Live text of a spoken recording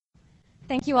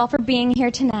Thank you all for being here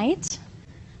tonight.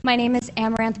 My name is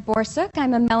Amaranth Borsuk.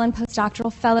 I'm a Mellon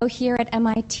postdoctoral fellow here at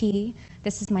MIT.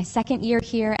 This is my second year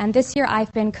here, and this year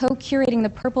I've been co-curating the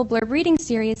Purple Blurb reading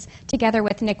series together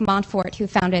with Nick Montfort, who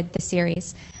founded the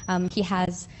series. He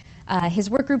has his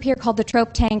work group here called the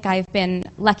Trope Tank. I've been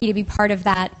lucky to be part of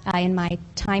that in my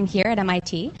time here at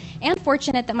MIT, and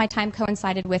fortunate that my time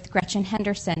coincided with Gretchen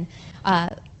Henderson.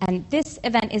 And this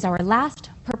event is our last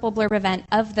Purple Blurb event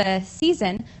of the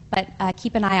season, but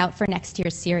keep an eye out for next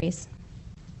year's series.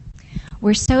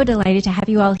 We're so delighted to have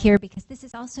you all here because this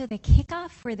is also the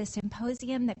kickoff for the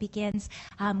symposium that begins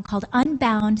called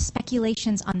Unbound,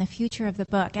 Speculations on the Future of the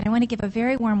Book. And I want to give a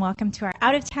very warm welcome to our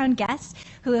out-of-town guests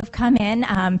who have come in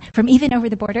from even over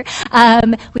the border.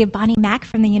 We have Bonnie Mack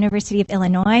from the University of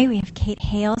Illinois. We have Kate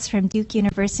Hales from Duke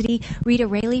University. Rita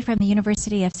Raley from the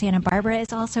University of Santa Barbara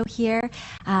is also here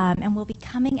and will be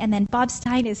coming. And then Bob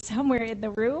Stein is somewhere in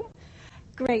the room.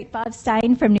 Great. Bob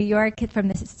Stein from New York, from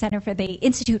the Center for the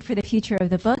Institute for the Future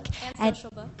of the Book. And Social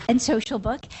Book. And Social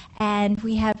Book. And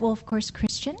we have, well, of course,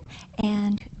 Christian.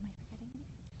 And, am I forgetting anything?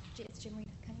 It's Jim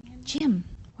Cunningham. Jim.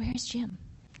 Where's Jim?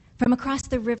 From across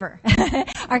the river,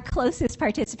 our closest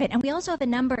participant. And we also have a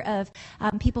number of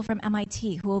people from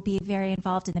MIT who will be very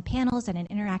involved in the panels and an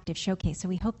interactive showcase. So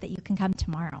we hope that you can come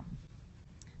tomorrow.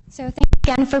 So thanks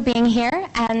again for being here,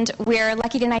 and we're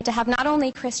lucky tonight to have not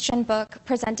only Christian Book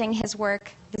presenting his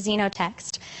work, the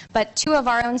Xenotext, but two of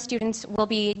our own students will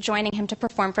be joining him to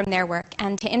perform from their work.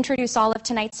 And to introduce all of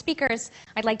tonight's speakers,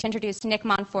 I'd like to introduce Nick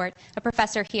Montfort, a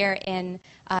professor here in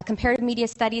comparative media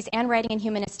studies and writing and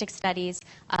humanistic studies,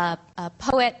 a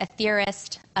poet, a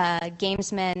theorist, a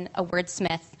gamesman, a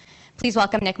wordsmith. Please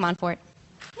welcome Nick Montfort.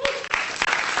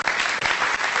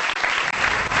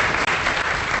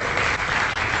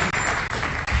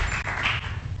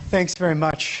 Thanks very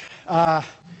much, and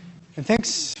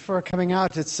thanks for coming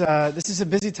out. This is a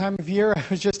busy time of year. I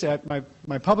was just at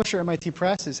my publisher, MIT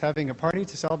Press, is having a party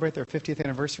to celebrate their 50th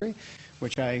anniversary,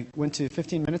 which I went to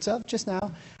 15 minutes of just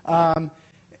now.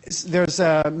 There's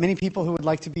many people who would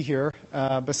like to be here,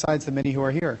 besides the many who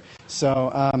are here. So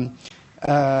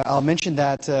I'll mention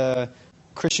that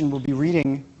Christian will be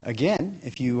reading again,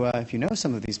 if you know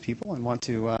some of these people and want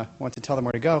to tell them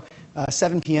where to go,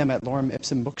 7 p.m. at Lorem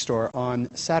Ipsum Bookstore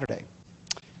on Saturday.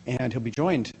 And he'll be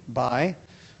joined by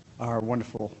our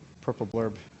wonderful Purple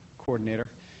Blurb coordinator,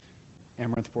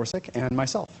 Amaranth Borsuk, and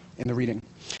myself in the reading.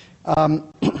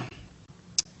 All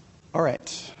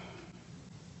right.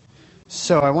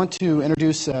 So I want to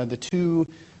introduce the two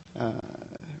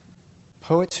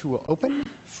poets who will open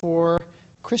for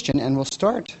Christian, and we'll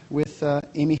start with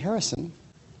Amy Harrison.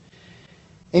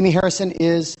 Amy Harrison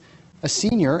is a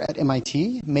senior at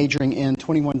MIT, majoring in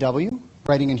 21W,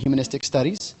 Writing and Humanistic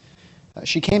Studies.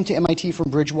 She came to MIT from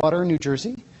Bridgewater, New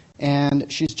Jersey, and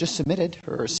she's just submitted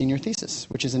her senior thesis,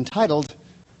 which is entitled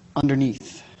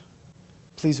Underneath.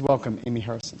 Please welcome Amy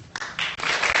Harrison.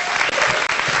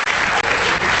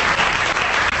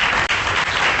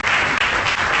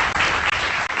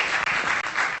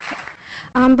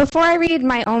 Before I read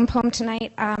my own poem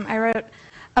tonight, I wrote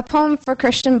a poem for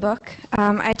Christian Book.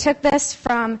 I took this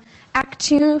from Act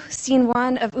 2, Scene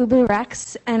 1 of Ubu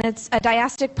Rex, and it's a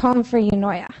diastic poem for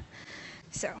Eunoia.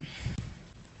 So,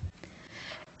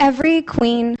 every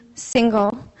queen,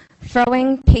 single,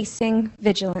 throwing, pacing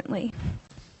vigilantly.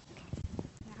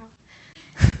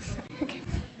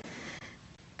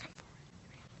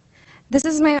 This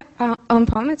is my own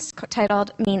poem. It's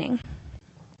titled Meaning.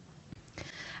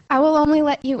 I will only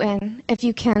let you in if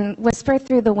you can whisper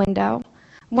through the window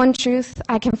one truth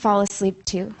I can fall asleep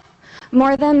to.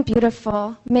 More than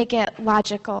beautiful, make it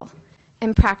logical,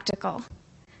 impractical.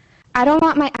 I don't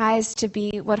want my eyes to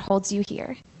be what holds you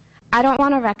here. I don't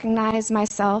want to recognize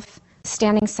myself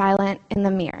standing silent in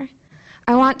the mirror.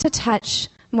 I want to touch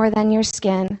more than your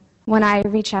skin when I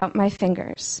reach out my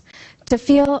fingers, to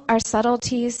feel our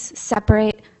subtleties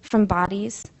separate from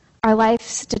bodies, our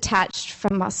lives detached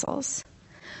from muscles.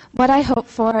 What I hope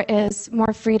for is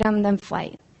more freedom than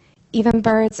flight. Even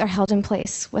birds are held in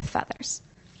place with feathers.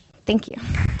 Thank you.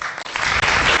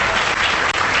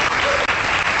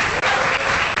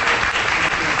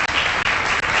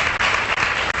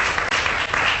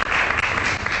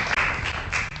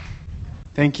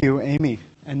 Thank you, Amy.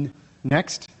 And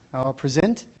next, I'll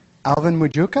present Alvin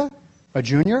Mujuka, a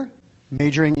junior,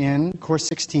 majoring in Course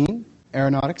 16,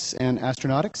 Aeronautics and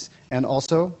Astronautics, and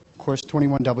also Course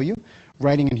 21W,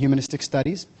 Writing and Humanistic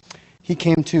Studies. He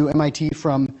came to MIT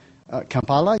from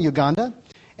Kampala, Uganda,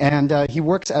 and he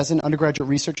works as an undergraduate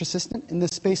research assistant in the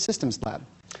Space Systems Lab.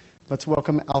 Let's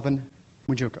welcome Alvin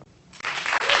Mujuka.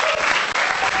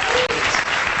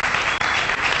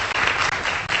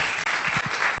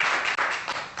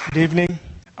 Good evening.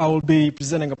 I will be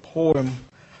presenting a poem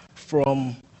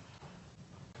from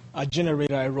a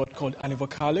generator I wrote called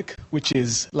Anivocalic, which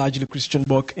is largely Christian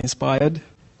book inspired.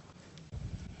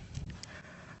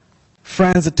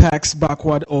 Franz attacks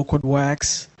backward awkward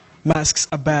wax, masks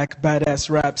are back badass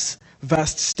raps,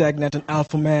 vast stagnant and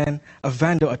alpha man,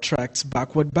 Avando attracts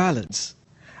backward ballads.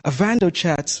 Avando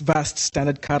chats vast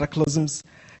standard cataclysms,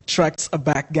 tracts are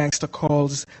back gangster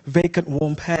calls, vacant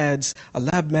warm pads, a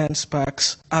lab man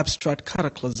sparks abstract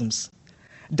cataclysms.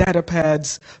 Data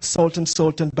pads, sultan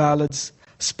ballads,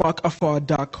 spark afar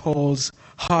dark halls,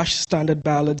 harsh standard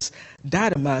ballads,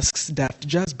 data masks daft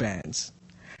jazz bands.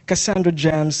 Cassandra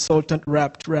jams sultan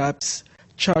rapped raps,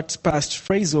 charts past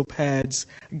phrasal pads,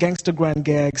 gangster grand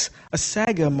gags, a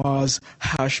saga Mars,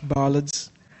 harsh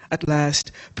ballads. At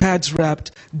last, pads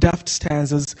wrapped, daft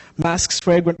stanzas, masks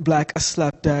fragrant black a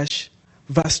slapdash,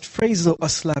 vast phrasal a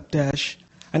slapdash,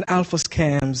 and alpha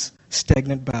scams,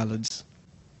 stagnant ballads.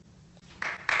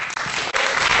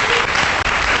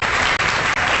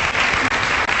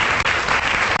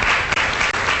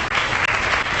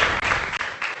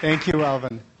 Thank you,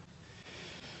 Alvin.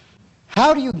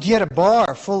 How do you get a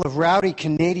bar full of rowdy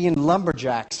Canadian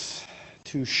lumberjacks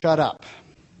to shut up?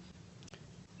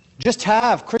 Just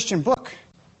have Christian Book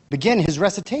begin his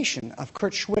recitation of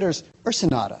Kurt Schwitter's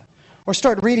Ursinata, or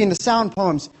start reading the sound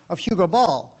poems of Hugo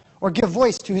Ball, or give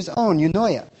voice to his own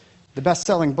Eunoia, the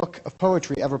best-selling book of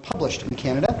poetry ever published in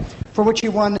Canada, for which he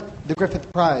won the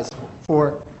Griffith Prize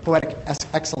for Poetic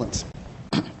Excellence.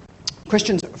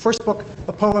 Christian's first book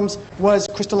of poems was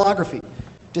Crystallography,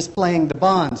 displaying the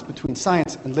bonds between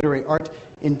science and literary art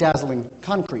in dazzling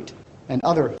concrete and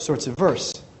other sorts of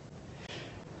verse.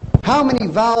 How many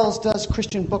vowels does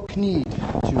Christian Book need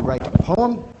to write a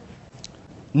poem?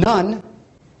 None,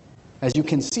 as you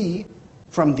can see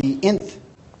from the nth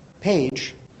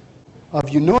page of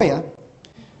Eunoia,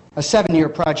 a 7-year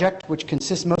project which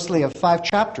consists mostly of 5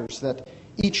 chapters that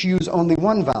each use only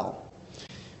one vowel.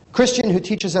 Christian, who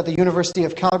teaches at the University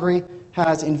of Calgary,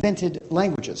 has invented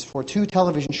languages for 2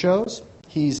 television shows.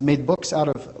 He's made books out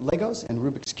of Legos and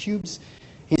Rubik's Cubes.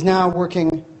 He's now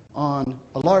working on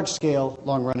a large-scale,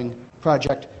 long-running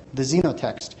project, the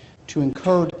Xenotext, to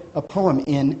encode a poem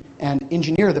in and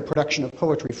engineer the production of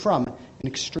poetry from an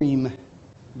extreme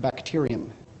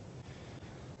bacterium.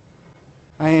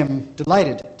 I am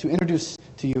delighted to introduce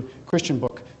to you Christian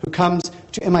Book, who comes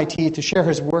to MIT to share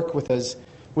his work with us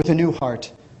with a new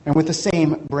heart and with the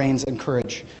same brains and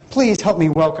courage. Please help me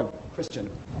welcome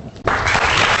Christian.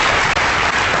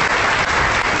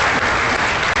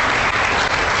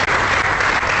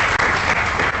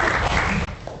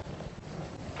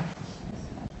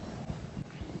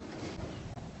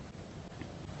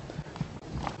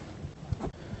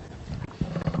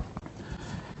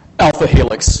 Alpha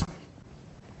Helix.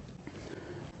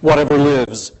 Whatever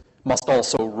lives must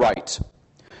also write.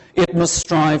 It must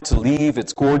strive to leave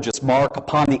its gorgeous mark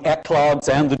upon the eclogues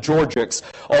and the Georgics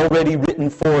already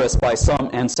written for us by some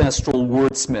ancestral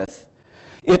wordsmith.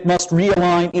 It must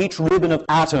realign each ribbon of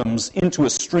atoms into a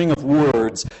string of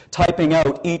words, typing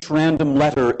out each random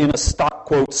letter in a stock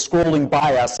quote scrolling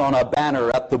by us on a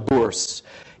banner at the Bourse.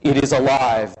 It is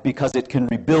alive because it can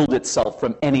rebuild itself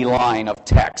from any line of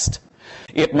text.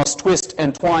 It must twist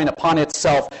and twine upon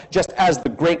itself, just as the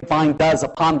grapevine does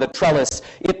upon the trellis.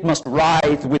 It must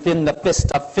writhe within the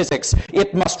fist of physics.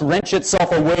 It must wrench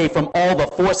itself away from all the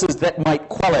forces that might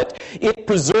quell it. It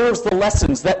preserves the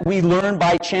lessons that we learn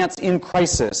by chance in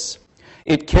crisis.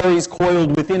 It carries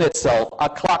coiled within itself a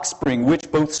clock spring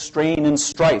which both strain and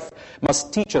strife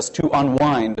must teach us to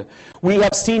unwind. We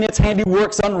have seen its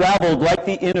handiworks unraveled like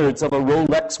the innards of a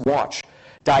Rolex watch,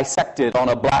 dissected on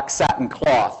a black satin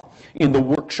cloth in the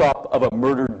workshop of a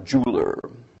murdered jeweler.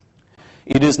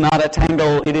 It is not a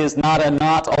tangle, it is not a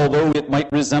knot, although it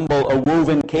might resemble a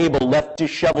woven cable left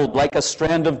disheveled like a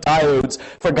strand of diodes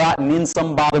forgotten in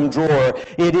some bottom drawer.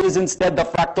 It is instead the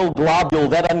fractal globule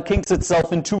that unkinks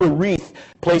itself into a wreath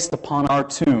placed upon our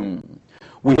tomb.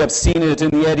 We have seen it in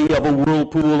the eddy of a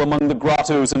whirlpool among the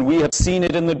grottos, and we have seen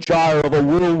it in the jar of a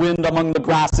whirlwind among the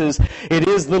grasses. It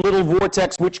is the little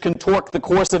vortex which can torque the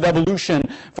course of evolution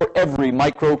for every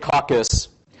micrococcus.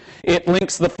 It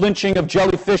links the flinching of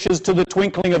jellyfishes to the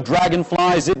twinkling of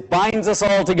dragonflies. It binds us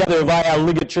all together via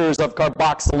ligatures of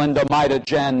carboxyl and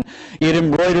amidogen. It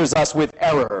embroiders us with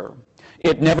error.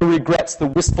 It never regrets the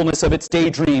wistfulness of its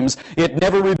daydreams. It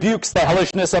never rebukes the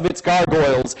hellishness of its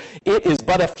gargoyles. It is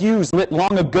but a fuse lit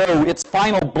long ago, its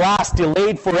final blast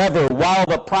delayed forever, while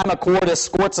the prima chord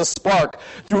escorts a spark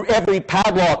through every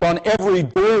padlock on every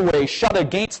doorway shut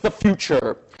against the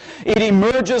future. It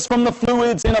emerges from the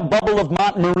fluids in a bubble of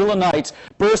Montmorillonite,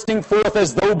 bursting forth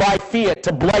as though by fiat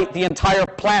to blight the entire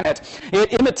planet.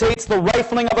 It imitates the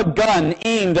rifling of a gun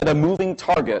aimed at a moving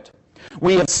target.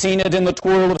 We have seen it in the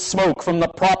twirl of smoke from the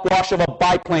prop wash of a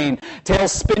biplane, tail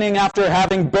spinning after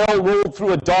having barrel rolled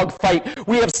through a dogfight.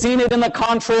 We have seen it in the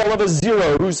contrail of a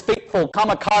Zero whose fateful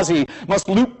kamikaze must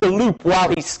loop the loop while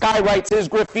he skywrites his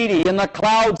graffiti in the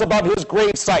clouds above his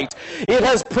gravesite. It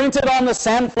has printed on the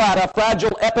sandflat a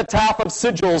fragile epitaph of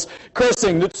sigils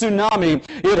cursing the tsunami.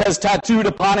 It has tattooed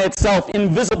upon itself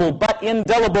invisible but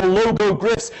indelible logo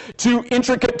glyphs too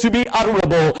intricate to be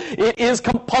utterable. It is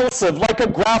compulsive like a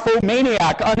graphomaniac,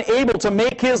 unable to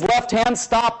make his left hand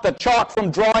stop the chalk from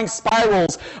drawing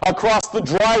spirals across the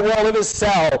drywall of his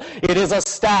cell. It is a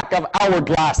stack of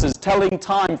hourglasses telling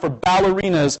time for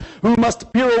ballerinas who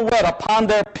must pirouette upon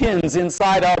their pins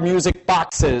inside our music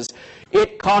boxes.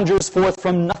 It conjures forth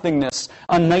from nothingness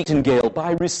a nightingale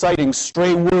by reciting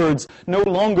stray words no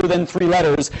longer than 3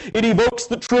 letters. It evokes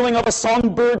the trilling of a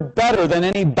songbird better than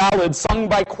any ballad sung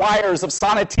by choirs of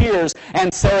sonneteers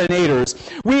and serenaders.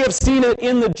 We have seen it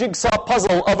in the jigsaw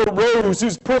puzzle of a rose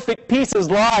whose perfect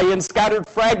pieces lie in scattered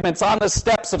fragments on the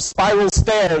steps of spiral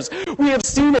stairs. We have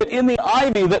seen it in the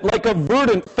ivy that, like a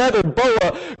verdant feathered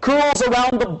boa, curls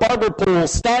around the barber pole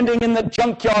standing in the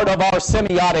junkyard of our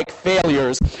semiotic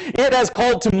failures. It has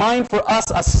called to mind for us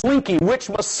a slinky which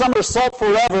must somersault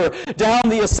forever down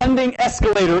the ascending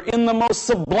escalator in the most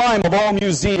sublime of all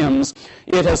museums.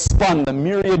 It has spun the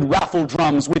myriad raffle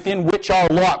drums within which our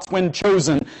lots, when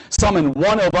chosen, summon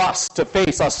one of us to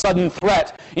face a sudden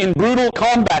threat in brutal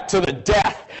combat to the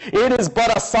death. It is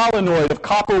but a solenoid of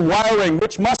copper wiring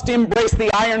which must embrace the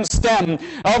iron stem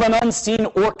of an unseen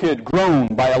orchid grown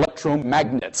by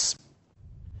electromagnets.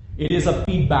 It is a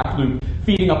feedback loop,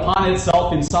 feeding upon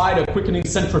itself inside a quickening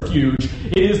centrifuge.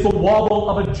 It is the wobble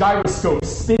of a gyroscope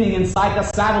spinning inside the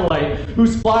satellite,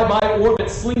 whose flyby orbit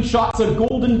slingshots a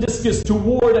golden discus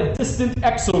toward a distant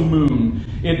exomoon.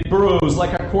 It burrows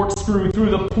like a corkscrew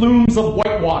through the plumes of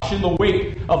whitewash in the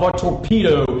wake of a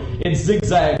torpedo. It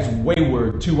zigzags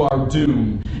wayward to our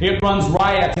doom. It runs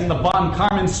riot in the Von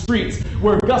Karman streets,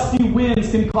 where gusty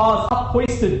winds can cause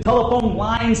up-hoisted telephone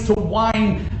lines to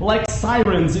whine like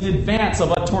sirens in advance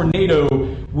of a tornado.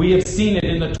 We have seen it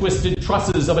in the twisted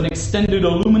trusses of an extended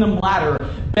aluminum ladder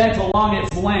bent along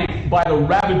its length by the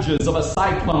ravages of a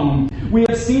cyclone. We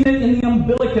have seen it in the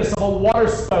umbilicus of a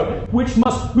waterspout which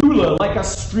must hula like a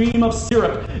stream of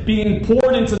syrup being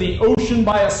poured into the ocean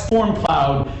by a storm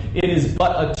cloud. It is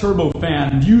but a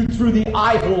turbofan viewed through the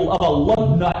eye-hole of a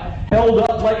lug nut held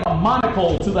up like a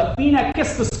monocle to the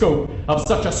phenakistoscope of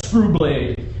such a screw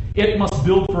blade. It must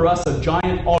build for us a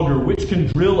giant auger which can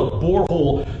drill a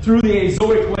borehole through the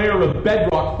azoic layer of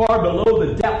bedrock far below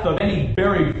the depth of any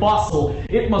buried fossil.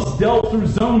 It must delve through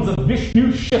zones of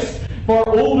Vishnu schist far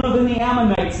older than the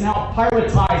Ammonites, now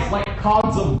pyritized like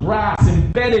cogs of brass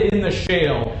embedded in the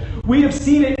shale. We have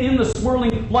seen it in the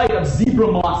swirling flight of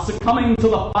zebra moths succumbing to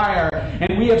the fire,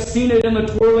 and we have seen it in the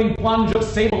twirling plunge of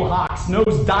sable hawks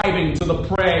nose diving to the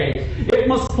prey. It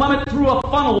must plummet through a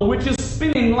funnel which is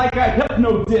spinning like a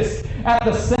hypno disc at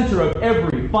the center of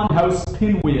every funhouse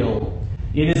pinwheel.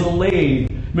 It is a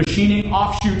lathe machining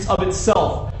offshoots of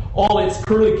itself, all its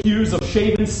curlicues of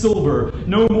shaven silver,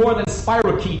 no more than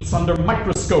spirochetes under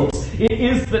microscopes. It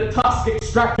is the tusk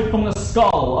extracted from the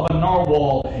skull of a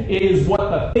narwhal. It is what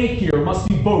the fakir must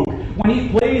evoke when he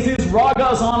plays his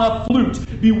ragas on a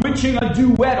flute, bewitching a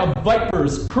duet of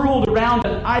vipers curled around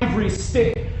an ivory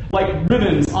stick like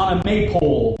ribbons on a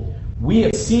maypole. We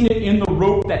have seen it in the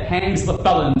rope that hangs the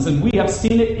felons, and we have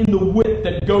seen it in the whip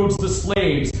that goads the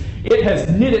slaves. It has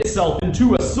knit itself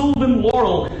into a sylvan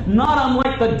laurel, not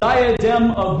unlike the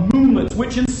diadem of moonlets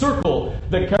which encircle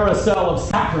the carousel of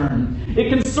Saturn. It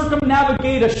can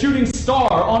circumnavigate a shooting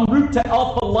star en route to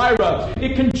Alpha Lyra.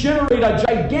 It can generate a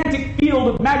gigantic field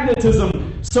of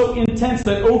magnetism so intense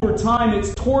that over time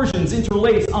its torsions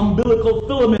interlace umbilical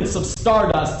filaments of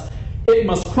stardust. It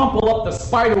must crumple up the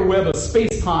spider web of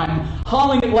space-time,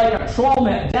 hauling it like a trawl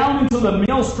net down into the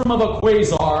maelstrom of a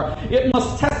quasar. It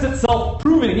must test itself,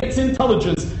 proving its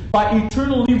intelligence by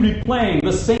eternally replaying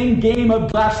the same game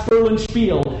of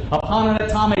Glasperlenspiel upon an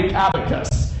atomic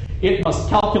abacus. It must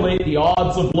calculate the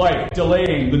odds of life,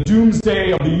 delaying the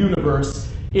doomsday of the universe.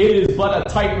 It is but a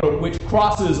tightrope which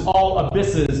crosses all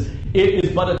abysses. It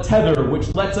is but a tether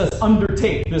which lets us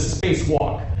undertake this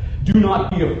spacewalk. Do not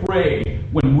be afraid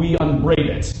when we unbraid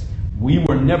it. We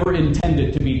were never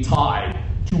intended to be tied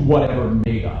to whatever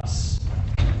made us.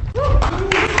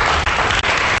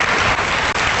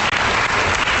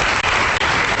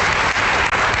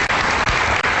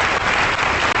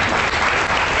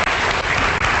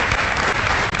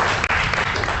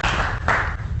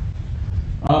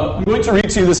 I'm going to read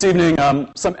to you this evening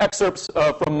some excerpts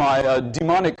from my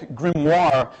demonic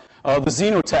grimoire, the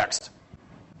Xenotext,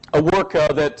 a work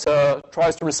that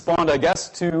tries to respond, I guess,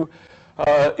 to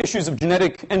issues of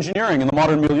genetic engineering in the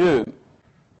modern milieu.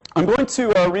 I'm going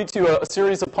to read to you a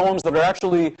series of poems that are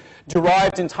actually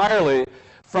derived entirely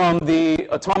from the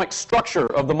atomic structure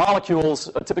of the molecules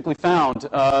typically found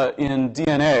in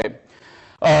DNA.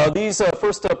 These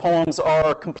first poems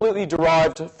are completely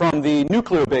derived from the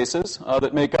nucleobases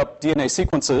that make up DNA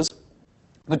sequences.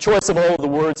 The choice of all of the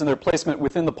words and their placement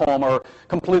within the poem are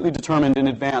completely determined in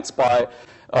advance by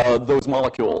those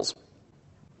molecules.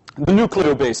 The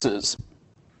nucleobases.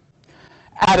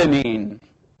 Adenine.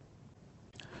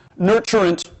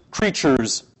 Nurturant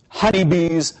creatures.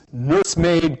 Honeybees,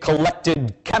 nursemaid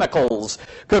collected chemicals.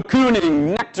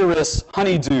 Cocooning nectarous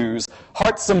honeydews.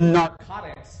 Heartsome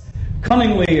narcotics.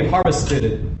 Cunningly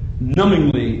harvested,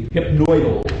 numbingly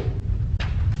hypnoidal.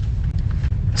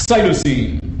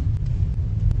 Cytosine.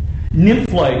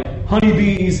 Nymph-like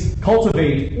honeybees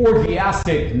cultivate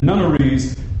orgiastic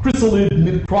nunneries, chrysalid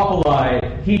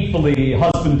micropoli heedfully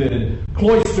husbanded,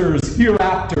 cloisters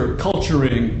hereafter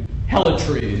culturing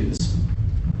helitries.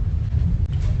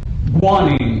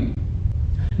 Guanine.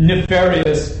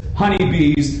 Nefarious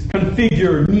honeybees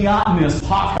configure neotenous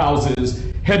hothouses,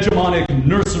 hegemonic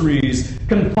nurseries,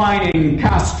 confining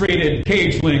castrated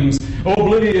cagelings,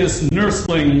 oblivious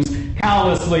nurslings,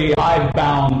 callously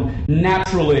hivebound,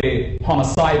 naturally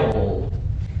homicidal.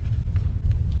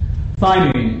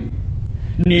 Thymine.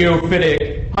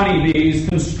 Neophytic honeybees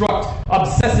construct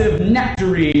obsessive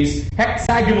nectaries,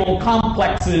 hexagonal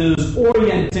complexes,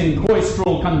 orienting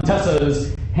cloistral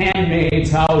contessas,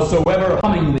 handmaids howsoever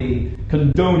hummingly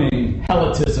condoning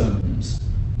helitisms.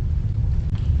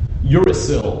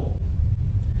 Uracil.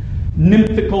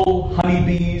 Nymphical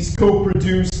honeybees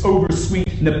co-produce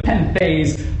oversweet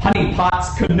nepenthes,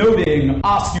 honeypots connoting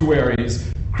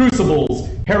ossuaries, crucibles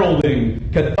heralding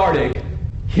cathartic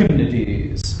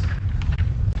hymnodies.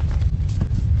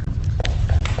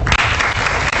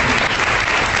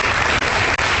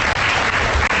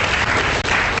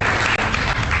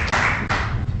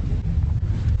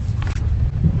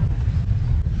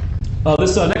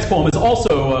 This next poem is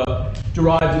also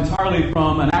derived entirely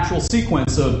from an actual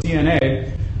sequence of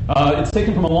DNA. It's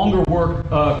taken from a longer work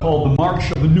called The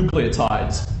March of the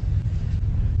Nucleotides.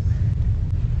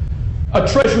 A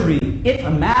treasury it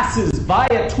amasses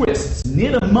via twists,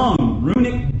 knit among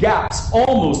runic gaps,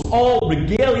 almost all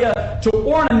regalia to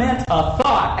ornament a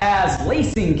thought as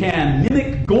lacing can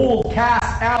mimic gold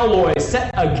cast alloy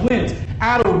set aglint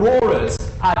at auroras,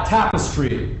 a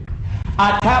tapestry.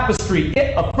 A tapestry,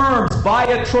 it affirms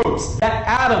via tropes that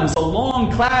atoms, a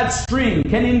long-clad string,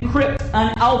 can encrypt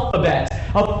an alphabet,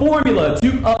 a formula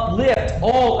to uplift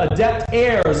all adept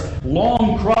airs,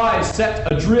 long cries set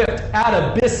adrift at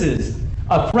abysses,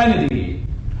 a threnody.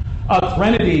 A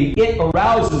threnody, it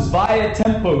arouses via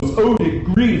tempos, odic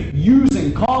grief,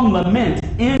 using calm lament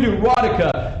and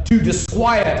erotica to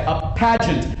disquiet a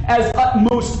pageant, as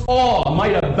utmost awe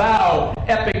might avow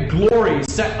epic glory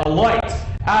set alight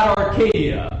at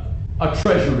Arcadia, a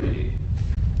treasury.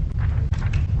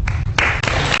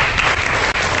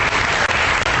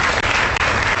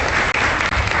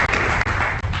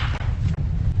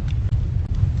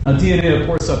 DNA, of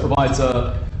course, provides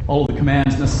all of the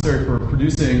commands necessary for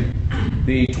producing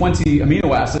the 20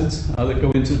 amino acids that go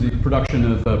into the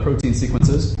production of protein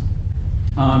sequences.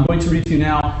 I'm going to read to you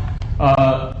now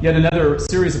yet another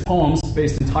series of poems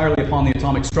based entirely upon the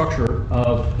atomic structure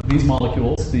of these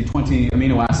molecules, the 20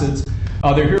 amino acids.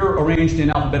 They're here arranged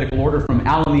in alphabetical order from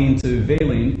alanine to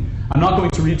valine. I'm not going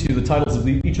to read to you the titles of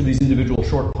each of these individual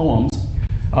short poems.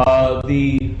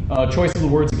 The choice of the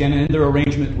words, again, and their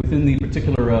arrangement within the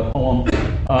particular poem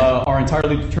are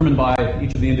entirely determined by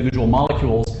each of the individual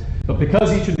molecules. But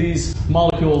because each of these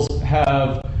molecules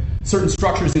have certain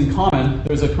structures in common,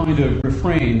 there's a kind of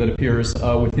refrain that appears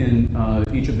within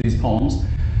each of these poems.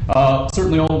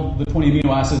 Certainly all the 20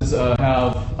 amino acids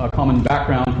have a common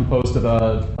background composed of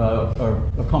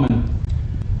a common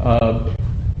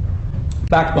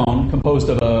backbone composed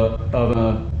of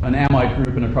an amide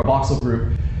group and a carboxyl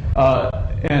group.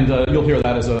 And you'll hear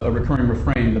that as a recurring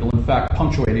refrain that will in fact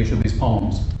punctuate each of these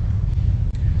poems.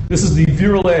 This is the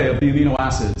virulé of the amino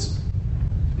acids.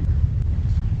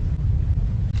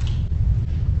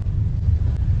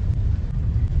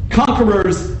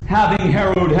 Conquerors, having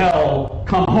harrowed hell,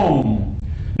 come home.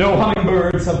 No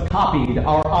hummingbirds have copied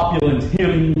our opulent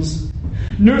hymns.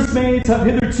 Nursemaids have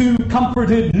hitherto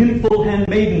comforted nymphal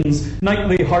handmaidens,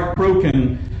 nightly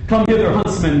heartbroken. Come hither,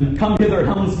 huntsman, come hither,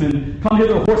 helmsman, come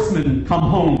hither, horseman, come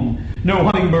home. No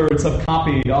hummingbirds have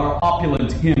copied our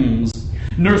opulent hymns.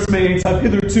 Nursemaids have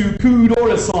hitherto cooed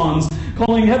orisons,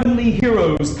 calling heavenly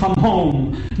heroes come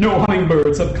home. No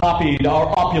hummingbirds have copied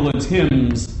our opulent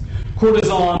hymns.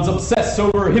 Courtesans obsess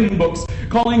over hymn books,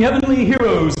 calling heavenly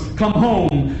heroes come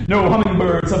home. No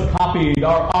hummingbirds have copied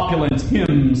our opulent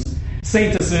hymns.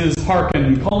 Saintesses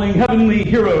hearken, calling heavenly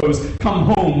heroes come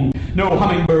home. No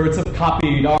hummingbirds have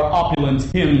copied our opulent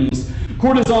hymns.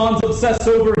 Courtesans obsess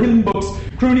over hymn books,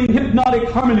 crooning hypnotic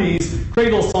harmonies,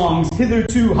 cradle songs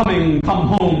hitherto humming come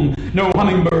home. No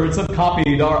hummingbirds have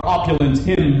copied our opulent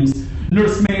hymns.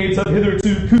 Nursemaids have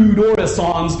hitherto cooed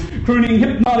orisons, crooning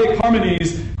hypnotic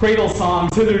harmonies, cradle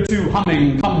songs hitherto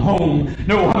humming come home.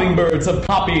 No hummingbirds have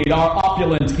copied our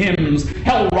opulent hymns.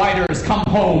 Hell riders come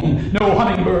home. No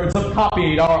hummingbirds have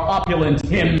copied our opulent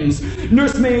hymns.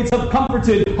 Nursemaids have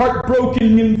comforted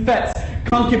heartbroken nymphettes,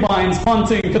 concubines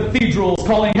haunting cathedrals,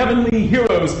 calling heavenly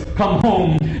heroes come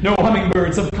home. No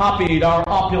hummingbirds have copied our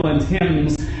opulent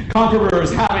hymns.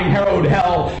 Conquerors having harrowed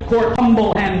hell, court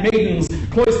humble handmaidens,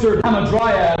 cloistered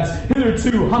hamadryads,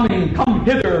 hitherto humming, come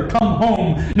hither, come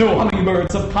home. No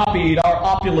hummingbirds have copied our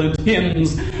opulent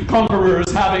hymns.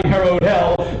 Conquerors having harrowed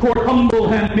hell, court humble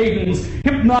handmaidens,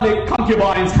 hypnotic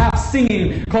concubines half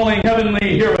singing, calling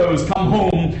heavenly heroes come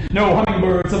home. No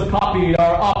hummingbirds have copied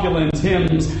our opulent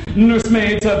hymns.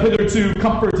 Nursemaids have hitherto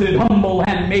comforted humble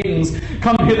handmaidens.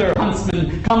 Come hither,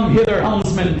 huntsmen, come hither,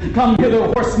 helmsmen, come hither,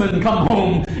 horsemen, come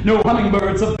home. No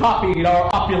hummingbirds have copied our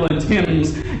opulent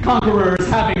hymns. Conquerors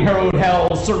having harrowed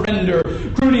hell, surrender,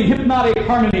 crooning hypnotic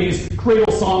harmonies,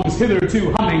 cradle songs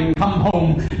hitherto humming, come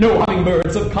home. No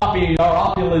hummingbirds have copied our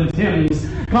opulent hymns.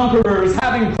 Conquerors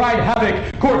having cried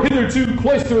havoc, court hitherto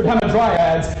cloistered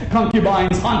hamadryads,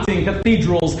 concubines haunting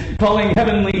cathedrals, calling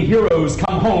heavenly heroes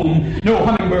come home. No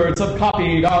hummingbirds have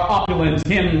copied our opulent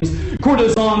hymns.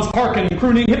 Courtesans hearken,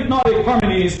 crooning hypnotic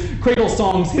harmonies, cradle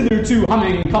songs hitherto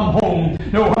humming, come home.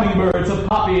 No hummingbirds have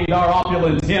copied our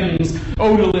opulent hymns.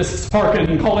 Odalisques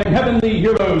hearken, calling heavenly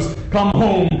heroes come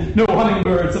home. No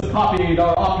hummingbirds have copied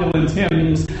our opulent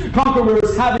hymns.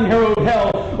 Conquerors having harrowed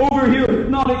hell, overhear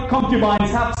hypnotic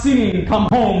concubines half singing, come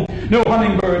home. No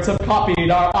hummingbirds have copied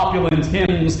our opulent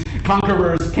hymns.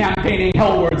 Conquerors campaigning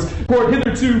hellwards, court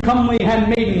hitherto comely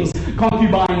handmaidens,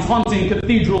 concubines haunting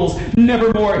cathedrals,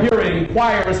 nevermore hearing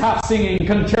choirs half singing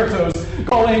concertos,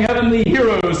 calling heavenly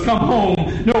heroes come home.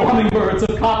 No hummingbirds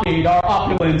have copied our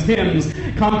opulent hymns.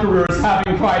 Conquerors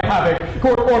having cried havoc,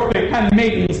 court orphic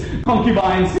handmaidens,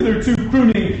 concubines hitherto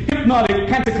crooning hypnotic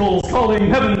canticles, calling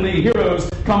heavenly heroes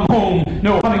come home.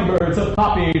 No hummingbirds have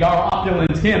copied our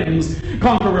opulent hymns.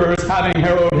 Conquerors having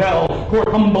harrowed hell, court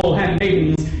humble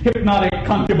handmaidens, hypnotic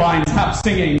concubines half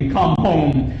singing come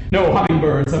home. No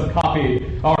hummingbirds have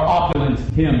copied our opulent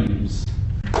hymns.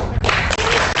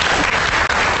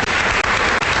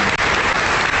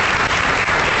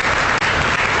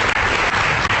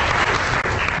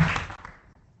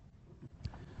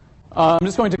 I'm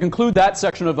just going to conclude that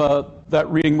section of that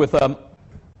reading with an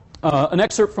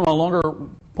excerpt from a longer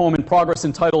poem in progress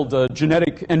entitled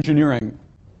Genetic Engineering.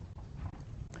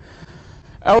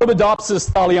 Arabidopsis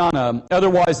thaliana,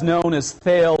 otherwise known as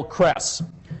Thale cress,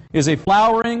 is a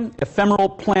flowering, ephemeral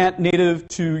plant native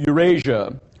to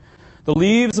Eurasia. The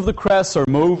leaves of the cress are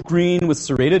mauve-green with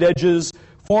serrated edges,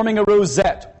 forming a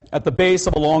rosette at the base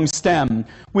of a long stem,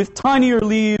 with tinier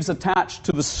leaves attached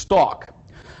to the stalk.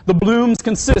 The blooms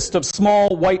consist of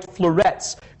small white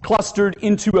florets clustered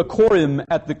into a corymb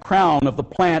at the crown of the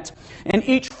plant, and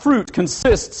each fruit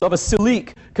consists of a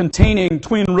silique containing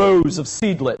twin rows of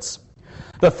seedlets.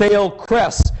 The Thale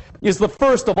cress is the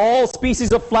first of all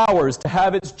species of flowers to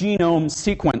have its genome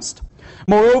sequenced.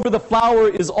 Moreover, the flower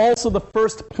is also the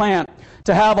first plant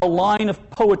to have a line of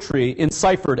poetry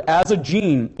enciphered as a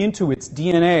gene into its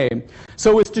DNA,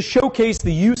 so as to showcase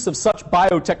the use of such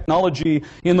biotechnology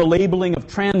in the labeling of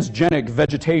transgenic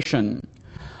vegetation.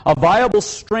 A viable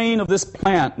strain of this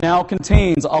plant now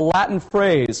contains a Latin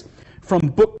phrase from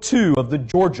Book 2 of the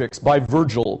Georgics by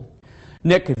Virgil.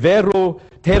 Nec vero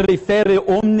terrifere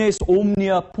omnes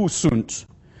omnia pusunt,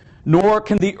 nor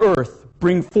can the earth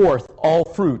bring forth all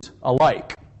fruit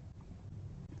alike.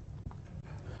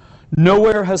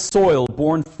 Nowhere has soil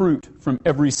borne fruit from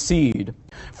every seed,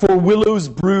 for willows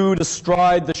brood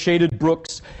astride the shaded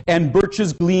brooks, and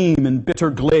birches gleam in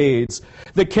bitter glades.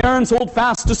 The cairns hold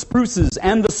fast to spruces,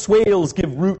 and the swales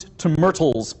give root to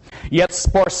myrtles. Yet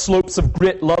sparse slopes of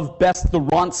grit love best the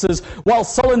ronces, while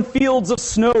sullen fields of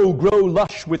snow grow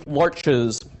lush with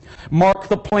larches. Mark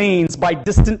the plains by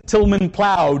distant tillmen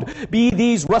plowed. Be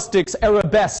these rustics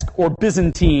arabesque or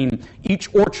Byzantine,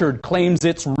 each orchard claims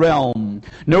its realm.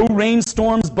 No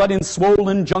rainstorms but in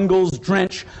swollen jungles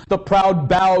drench the proud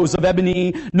boughs of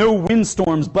ebony. No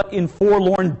windstorms but in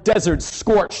forlorn deserts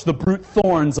scorch the brute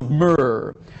thorns of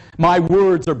myrrh. My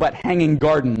words are but hanging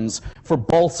gardens for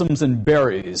balsams and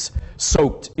berries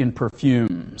soaked in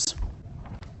perfumes.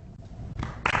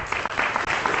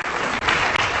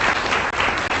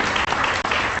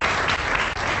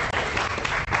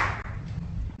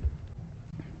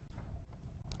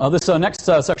 This next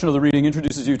section of the reading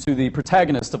introduces you to the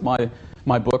protagonist of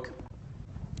my book.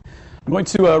 I'm going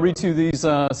to read to you these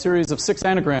series of 6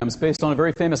 anagrams based on a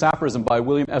very famous aphorism by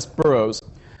William S. Burroughs.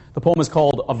 The poem is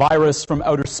called A Virus from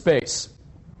Outer Space.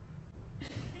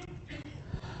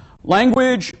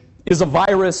 Language is a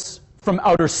virus from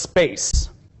outer space.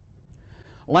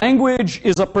 Language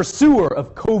is a pursuer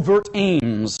of covert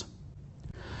aims.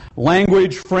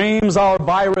 Language frames our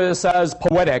virus as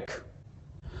poetic.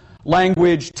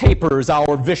 Language tapers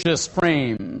our vicious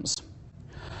frames.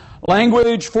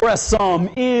 Language for us some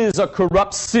is a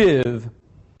corrupt sieve.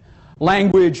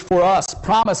 Language for us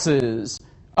promises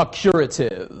a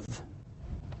curative.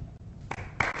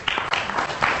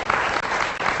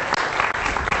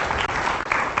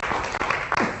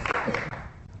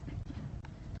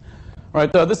 All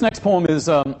right, this next poem is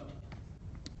a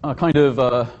kind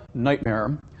of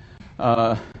nightmare.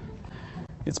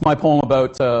 It's my poem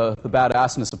about the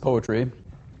badassness of poetry.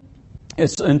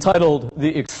 It's entitled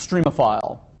The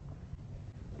Extremophile.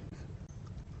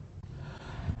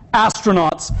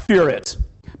 Astronauts fear it.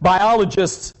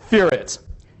 Biologists fear it.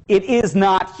 It is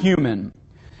not human.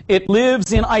 It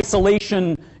lives in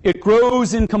isolation. It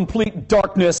grows in complete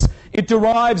darkness. It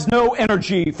derives no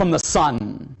energy from the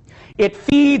sun. It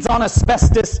feeds on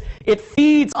asbestos. It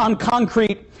feeds on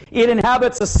concrete. It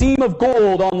inhabits a seam of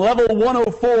gold on level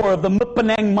 104 of the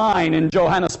Muppenang mine in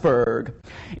Johannesburg.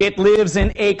 It lives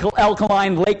in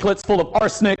alkaline lakelets full of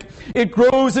arsenic. It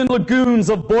grows in lagoons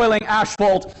of boiling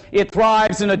asphalt. It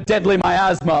thrives in a deadly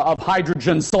miasma of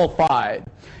hydrogen sulfide.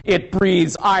 It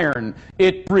breathes iron.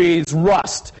 It breathes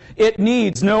rust. It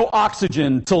needs no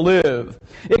oxygen to live.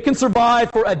 It can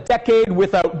survive for a decade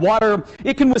without water.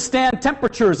 It can withstand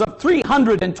temperatures of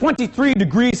 323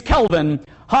 degrees Kelvin,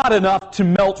 hot enough to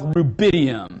melt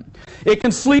rubidium. It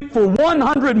can sleep for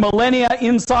 100 millennia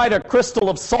inside a crystal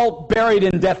of salt buried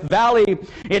in Death Valley.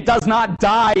 It does not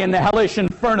die in the hellish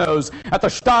infernos at the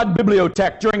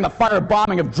Stadtbibliothek during the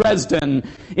firebombing of Dresden.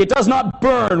 It does not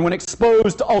burn when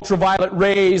exposed to ultraviolet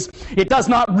rays. It does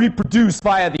not reproduce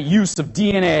via the use of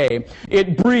DNA.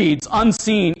 It breeds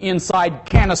unseen inside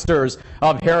canisters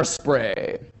of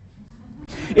hairspray.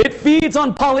 It feeds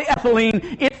on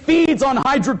polyethylene. It feeds on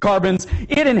hydrocarbons.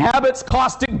 It inhabits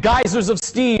caustic geysers of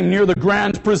steam near the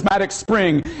Grand Prismatic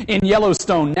Spring in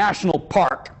Yellowstone National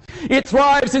Park. It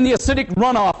thrives in the acidic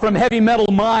runoff from heavy metal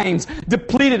mines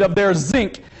depleted of their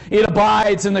zinc. It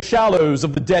abides in the shallows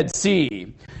of the Dead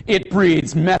Sea. It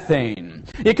breeds methane.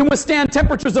 It can withstand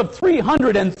temperatures of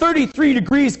 333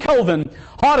 degrees Kelvin,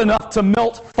 hot enough to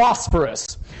melt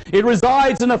phosphorus. It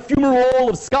resides in a fumarole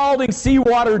of scalding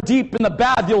seawater deep in the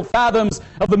bathyal fathoms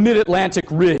of the mid-Atlantic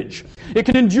ridge. It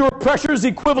can endure pressures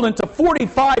equivalent to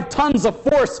 45 tons of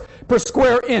force per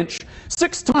square inch,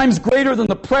 6 times greater than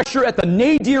the pressure at the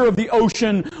nadir of the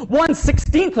ocean,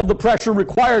 1/16th of the pressure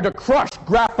required to crush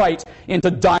graphite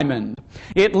into diamond.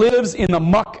 It lives in the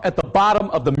muck at the bottom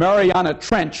of the Mariana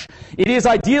Trench. It is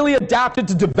ideally adapted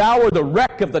to devour the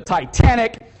wreck of the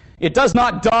Titanic. It does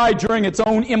not die during its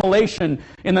own immolation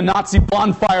in the Nazi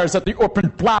bonfires at the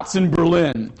Opernplatz in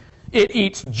Berlin. It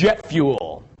eats jet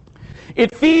fuel.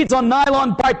 It feeds on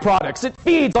nylon byproducts. It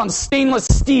feeds on stainless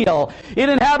steel. It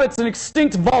inhabits an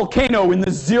extinct volcano in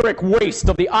the xeric waste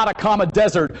of the Atacama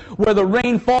Desert, where the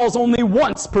rain falls only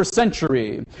once per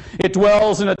century. It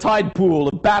dwells in a tide pool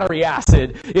of battery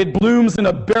acid. It blooms in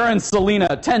a barren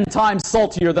salina 10 times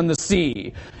saltier than the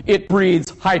sea. It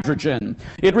breathes hydrogen.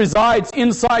 It resides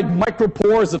inside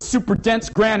micropores of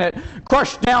superdense granite,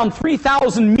 crushed down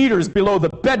 3,000 meters below the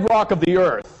bedrock of the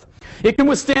earth. It can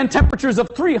withstand temperatures of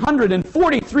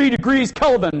 343 degrees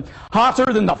Kelvin,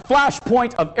 hotter than the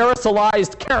flashpoint of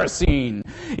aerosolized kerosene.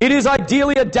 It is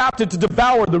ideally adapted to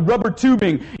devour the rubber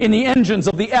tubing in the engines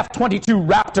of the F-22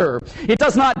 Raptor. It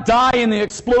does not die in the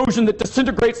explosion that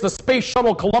disintegrates the Space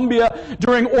Shuttle Columbia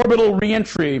during orbital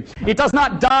re-entry. It does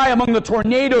not die among the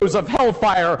tornadoes of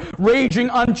hellfire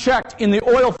raging unchecked in the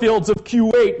oil fields of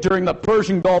Kuwait during the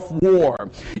Persian Gulf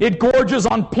War. It gorges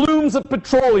on plumes of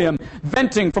petroleum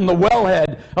venting from the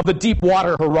wellhead of the deep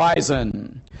water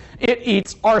horizon. It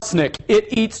eats arsenic. It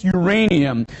eats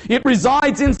uranium. It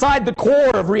resides inside the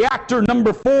core of reactor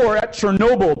number 4 at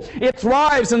Chernobyl. It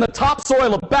thrives in the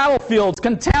topsoil of battlefields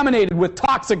contaminated with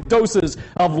toxic doses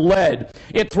of lead.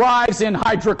 It thrives in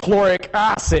hydrochloric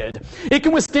acid. It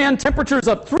can withstand temperatures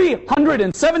of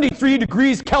 373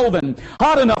 degrees Kelvin,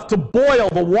 hot enough to boil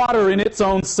the water in its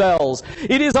own cells.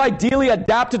 It is ideally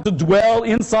adapted to dwell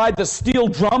inside the steel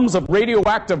drums of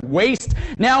radioactive waste,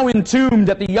 now entombed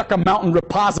at the Yucca Mountain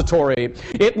Repository.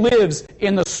 It lives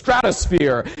in the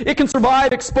stratosphere. It can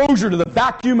survive exposure to the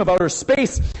vacuum of outer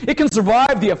space. It can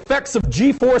survive the effects of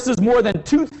G-forces more than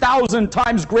 2,000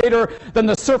 times greater than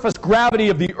the surface gravity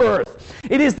of the Earth.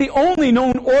 It is the only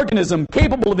known organism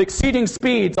capable of exceeding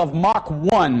speeds of Mach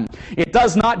 1. It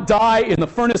does not die in the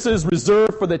furnaces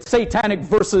reserved for the satanic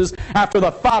verses after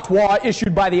the fatwa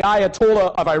issued by the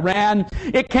Ayatollah of Iran.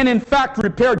 It can in fact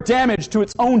repair damage to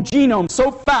its own genome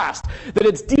so fast that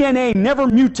its DNA never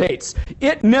mutates.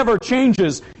 It never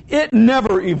changes. It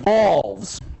never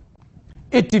evolves.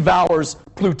 It devours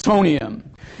plutonium.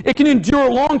 It can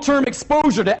endure long-term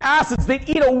exposure to acids that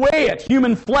eat away at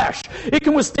human flesh. It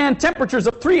can withstand temperatures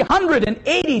of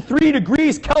 383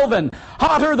 degrees Kelvin,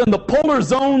 hotter than the polar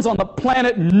zones on the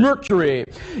planet Mercury.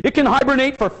 It can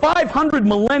hibernate for 500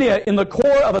 millennia in the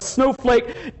core of a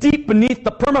snowflake deep beneath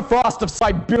the permafrost of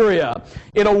Siberia.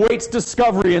 It awaits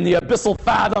discovery in the abyssal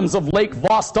fathoms of Lake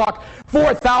Vostok,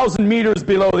 4,000 meters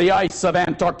below the ice of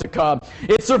Antarctica.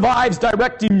 It survives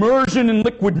direct immersion in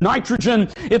liquid nitrogen.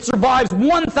 It survives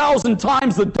 1,000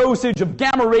 times the dosage of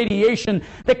gamma radiation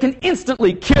that can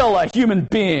instantly kill a human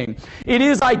being. It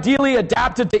is ideally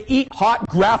adapted to eat hot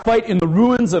graphite in the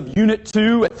ruins of Unit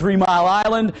 2 at 3 Mile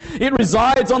Island. It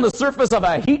resides on the surface of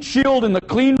a heat shield in the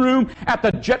clean room at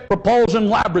the Jet Propulsion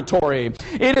Laboratory.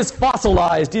 It is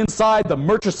fossilized inside the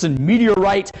Murchison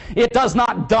meteorite. It does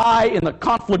not die in the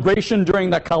conflagration during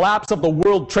the collapse of the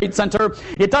World Trade Center.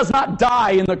 It does not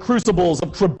die in the crucibles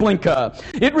of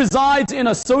Treblinka. It resides in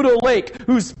a soda lake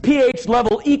whose pH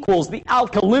level equals the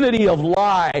alkalinity of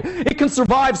lye. It can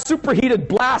survive superheated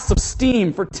blasts of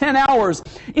steam for 10 hours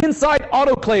inside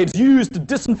autoclaves used to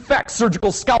disinfect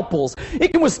surgical scalpels.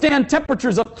 It can withstand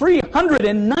temperatures of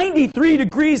 393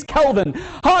 degrees Kelvin,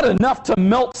 hot enough to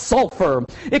melt sulfur.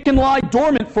 It can lie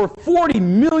dormant for 40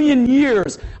 million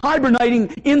years, hibernating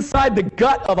inside the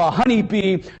gut of a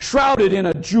honeybee shrouded in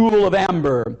a jewel of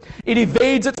amber. It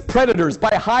evades its predators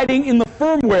by hiding in the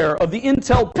firmware of the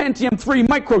Intel Pentium 3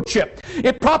 microchip.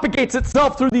 It propagates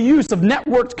itself through the use of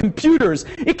networked computers.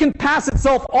 It can pass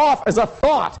itself off as a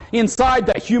thought inside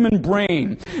the human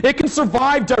brain. It can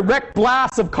survive direct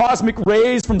blasts of cosmic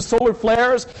rays from solar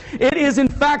flares. It is in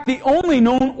fact the only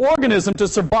known organism to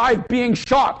survive being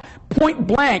shot point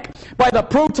blank by the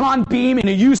proton beam in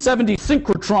a U-70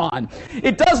 synchrotron.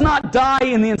 It does not die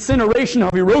in the incineration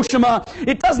of Hiroshima.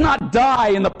 It does not die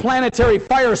in the planetary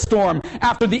firestorm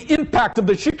after the impact of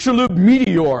the Chicxulub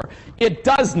meteor. It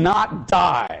does not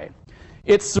die.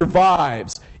 It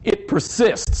survives. It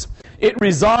persists. It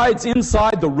resides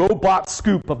inside the robot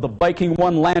scoop of the Viking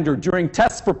 1 lander during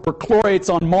tests for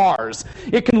perchlorates on Mars.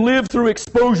 It can live through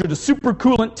exposure to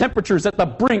supercoolant temperatures at the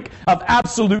brink of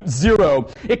absolute zero.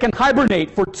 It can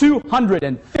hibernate for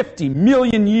 250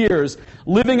 million years,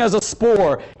 living as a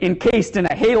spore encased in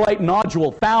a halite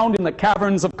nodule found in the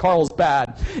caverns of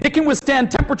Carlsbad. It can withstand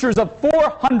temperatures of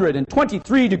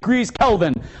 423 degrees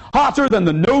Kelvin, hotter than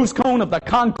the nose cone of the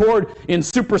Concorde in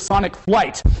supersonic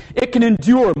flight. It can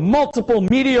endure multiple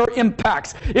meteor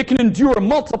impacts. It can endure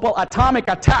multiple atomic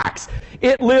attacks.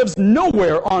 It lives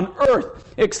nowhere on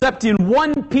Earth except in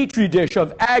one petri dish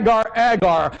of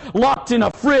agar-agar locked in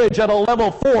a fridge at a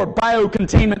level 4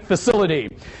 biocontainment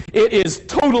facility. It is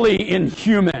totally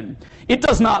inhuman. It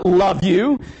does not love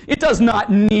you. It does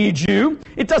not need you.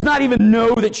 It does not even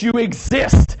know that you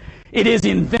exist. It is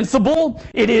invincible.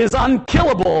 It is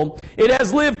unkillable. It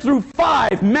has lived through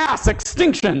 5 mass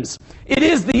extinctions. It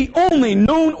is the only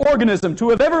known organism to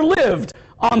have ever lived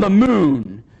on the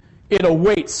moon. It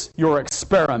awaits your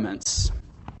experiments.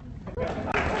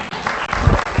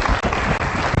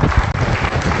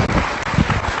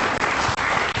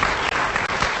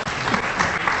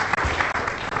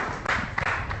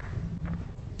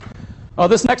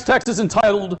 This next text is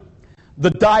entitled The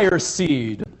Dire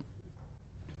Seed.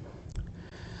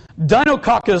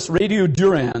 Deinococcus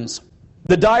radiodurans,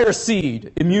 the dire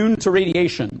seed immune to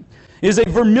radiation, is a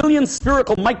vermilion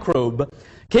spherical microbe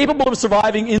capable of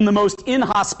surviving in the most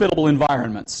inhospitable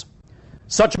environments.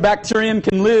 Such bacterium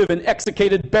can live in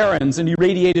exsicated barrens and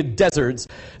irradiated deserts,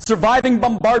 surviving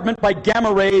bombardment by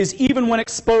gamma rays even when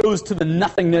exposed to the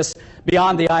nothingness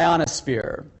beyond the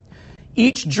ionosphere.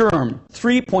 Each germ,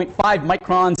 3.5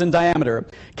 microns in diameter,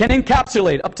 can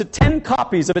encapsulate up to 10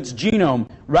 copies of its genome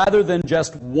rather than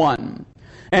just one.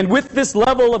 And with this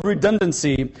level of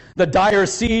redundancy, the dire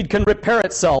seed can repair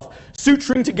itself,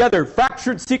 suturing together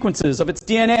fractured sequences of its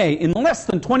DNA in less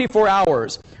than 24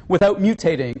 hours without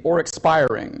mutating or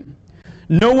expiring.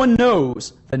 No one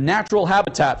knows the natural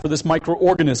habitat for this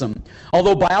microorganism,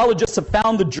 although biologists have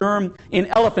found the germ in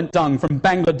elephant dung from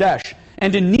Bangladesh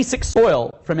and in gneissic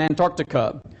soil from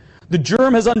Antarctica. The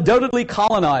germ has undoubtedly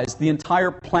colonized the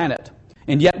entire planet,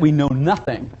 and yet we know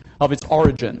nothing of its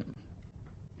origin.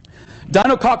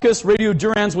 Deinococcus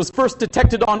radiodurans was first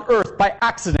detected on Earth by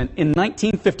accident in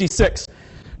 1956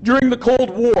 during the Cold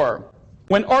War,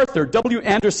 when Arthur W.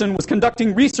 Anderson was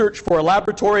conducting research for a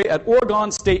laboratory at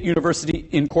Oregon State University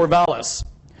in Corvallis.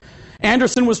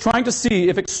 Anderson was trying to see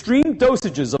if extreme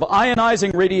dosages of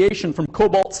ionizing radiation from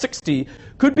cobalt-60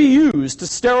 could be used to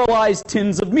sterilize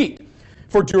tins of meat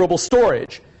for durable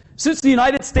storage, since the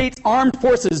United States Armed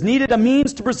Forces needed a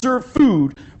means to preserve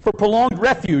food for prolonged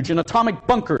refuge in atomic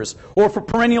bunkers or for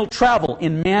perennial travel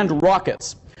in manned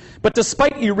rockets. But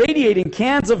despite irradiating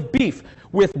cans of beef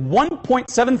with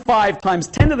 1.75 times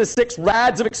 10 to the 6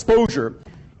 rads of exposure,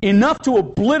 enough to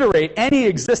obliterate any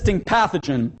existing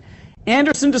pathogen,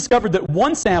 Anderson discovered that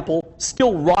one sample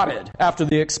still rotted after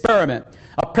the experiment,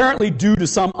 apparently due to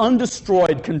some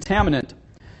undestroyed contaminant.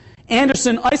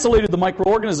 Anderson isolated the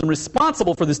microorganism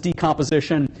responsible for this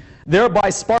decomposition, thereby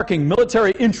sparking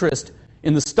military interest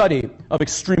in the study of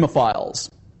extremophiles.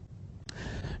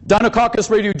 Deinococcus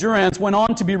radiodurans went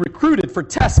on to be recruited for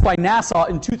tests by NASA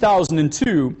in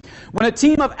 2002 when a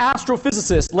team of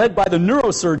astrophysicists led by the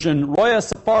neurosurgeon Roya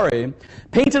Safari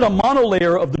painted a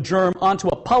monolayer of the germ onto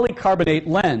a polycarbonate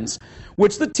lens,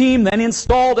 which the team then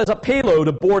installed as a payload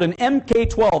aboard an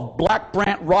Mk-12 Black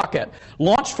Brant rocket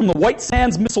launched from the White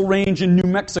Sands Missile Range in New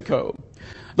Mexico.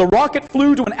 The rocket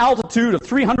flew to an altitude of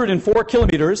 304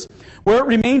 kilometers, where it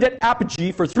remained at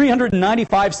apogee for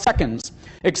 395 seconds,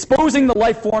 exposing the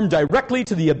life form directly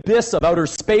to the abyss of outer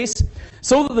space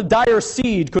so that the dire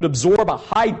seed could absorb a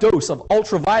high dose of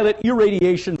ultraviolet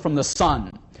irradiation from the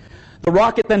sun. The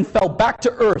rocket then fell back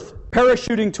to Earth,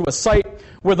 parachuting to a site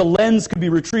where the lens could be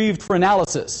retrieved for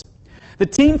analysis. The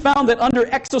team found that under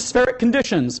exospheric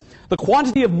conditions, the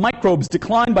quantity of microbes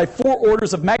declined by 4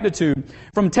 orders of magnitude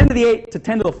from 10 to the 8 to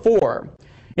 10 to the 4.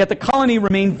 Yet the colony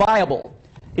remained viable.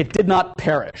 It did not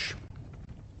perish.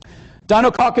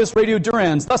 Deinococcus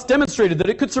radiodurans thus demonstrated that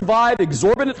it could survive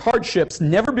exorbitant hardships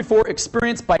never before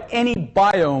experienced by any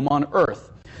biome on Earth.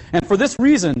 And for this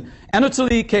reason,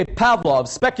 Anatoly K. Pavlov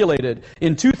speculated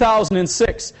in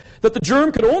 2006 that the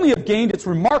germ could only have gained its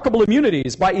remarkable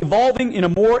immunities by evolving in a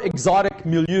more exotic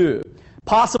milieu,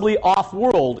 possibly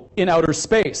off-world in outer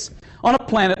space, on a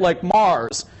planet like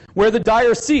Mars, where the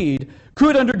dire seed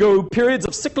could undergo periods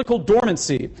of cyclical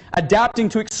dormancy, adapting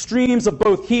to extremes of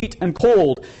both heat and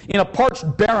cold in a parched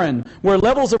barren where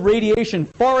levels of radiation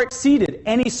far exceeded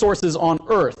any sources on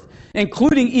Earth,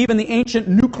 including even the ancient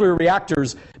nuclear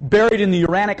reactors buried in the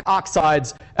uranic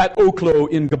oxides at Oklo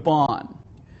in Gabon.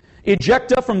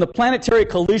 Ejecta from the planetary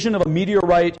collision of a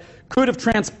meteorite could have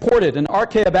transported an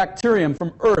archaeobacterium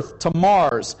from Earth to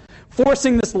Mars,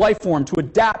 forcing this life form to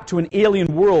adapt to an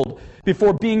alien world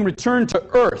before being returned to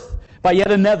Earth by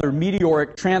yet another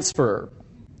meteoric transfer.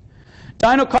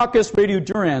 Deinococcus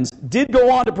radiodurans did go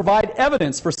on to provide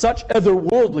evidence for such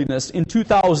otherworldliness in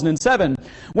 2007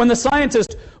 when the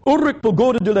scientist Ulrich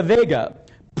Bogoda de la Vega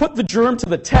put the germ to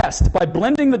the test by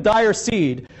blending the dire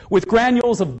seed with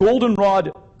granules of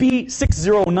goldenrod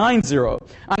B6090,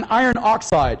 an iron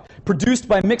oxide produced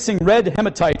by mixing red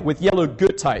hematite with yellow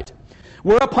goethite.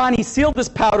 Whereupon he sealed this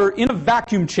powder in a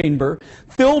vacuum chamber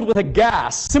filled with a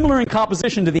gas similar in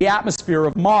composition to the atmosphere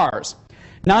of Mars.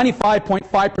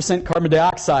 95.5% carbon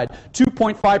dioxide,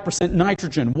 2.5%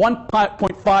 nitrogen,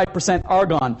 1.5%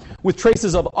 argon, with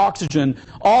traces of oxygen,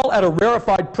 all at a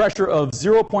rarefied pressure of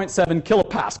 0.7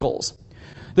 kilopascals.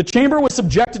 The chamber was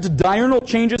subjected to diurnal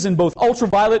changes in both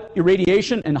ultraviolet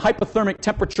irradiation and hypothermic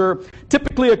temperature,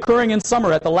 typically occurring in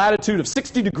summer at the latitude of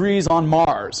 60 degrees on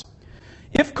Mars.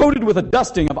 If coated with a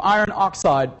dusting of iron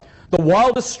oxide, the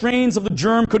wildest strains of the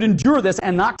germ could endure this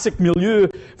anoxic milieu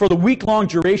for the week-long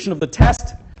duration of the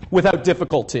test without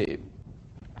difficulty.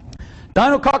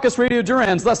 Deinococcus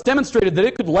radiodurans thus demonstrated that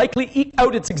it could likely eke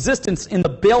out its existence in the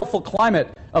baleful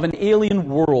climate of an alien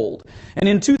world. And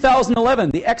in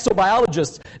 2011, the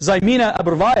exobiologist Zaimina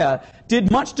Abrovaya did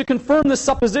much to confirm this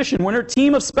supposition when her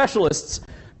team of specialists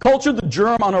cultured the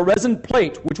germ on a resin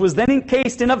plate, which was then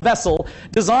encased in a vessel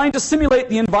designed to simulate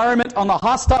the environment on the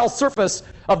hostile surface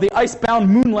of the icebound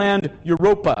moonland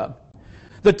Europa.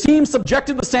 The team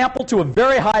subjected the sample to a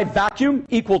very high vacuum,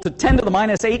 equal to 10 to the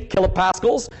minus 8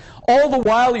 kilopascals, all the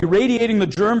while irradiating the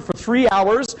germ for 3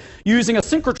 hours using a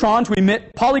synchrotron to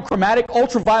emit polychromatic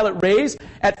ultraviolet rays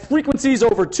at frequencies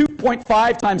over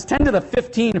 2.5 times 10 to the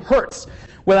 15 hertz,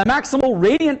 with a maximal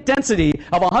radiant density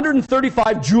of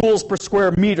 135 joules per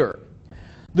square meter.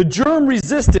 The germ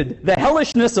resisted the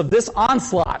hellishness of this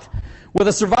onslaught with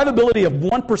a survivability of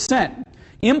 1%,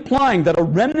 implying that a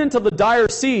remnant of the dire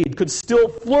seed could still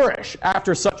flourish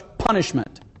after such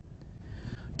punishment.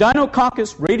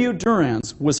 Deinococcus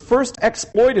radiodurans was first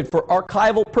exploited for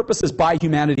archival purposes by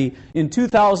humanity in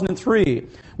 2003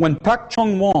 when Pak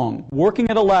Chung Wong, working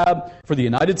at a lab for the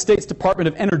United States Department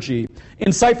of Energy,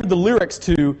 enciphered the lyrics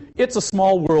to "It's a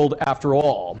Small World After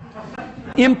All,"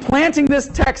 implanting this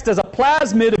text as a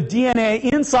plasmid of DNA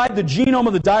inside the genome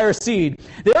of the dire seed,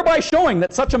 thereby showing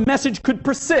that such a message could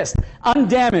persist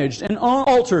undamaged and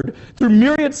unaltered through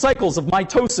myriad cycles of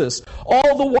mitosis,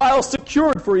 all the while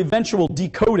secured for eventual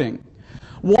decoding.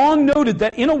 Wong noted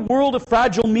that in a world of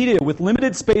fragile media with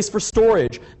limited space for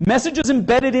storage, messages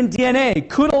embedded in DNA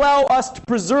could allow us to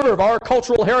preserve our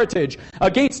cultural heritage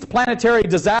against planetary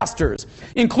disasters,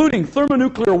 including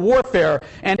thermonuclear warfare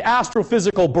and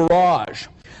astrophysical barrage,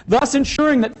 thus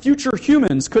ensuring that future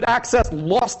humans could access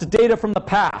lost data from the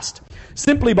past,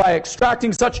 simply by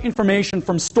extracting such information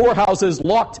from storehouses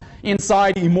locked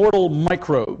inside immortal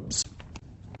microbes.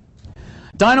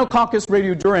 Deinococcus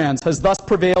radiodurans has thus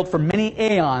prevailed for many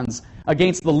aeons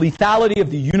against the lethality of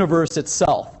the universe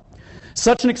itself.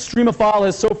 Such an extremophile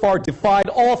has so far defied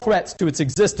all threats to its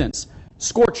existence.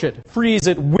 Scorch it, freeze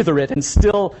it, wither it, and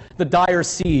still the dire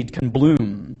seed can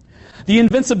bloom. The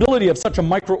invincibility of such a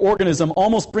microorganism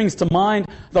almost brings to mind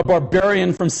the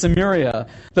barbarian from Cimmeria,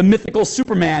 the mythical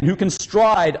Superman who can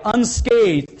stride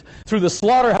unscathed through the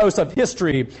slaughterhouse of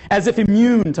history as if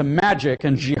immune to magic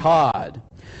and jihad.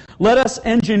 Let us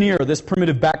engineer this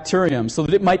primitive bacterium so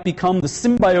that it might become the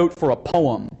symbiote for a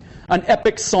poem, an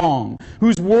epic song,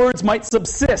 whose words might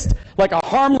subsist like a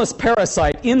harmless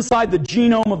parasite inside the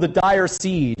genome of the dire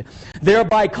seed,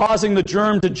 thereby causing the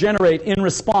germ to generate in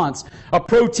response a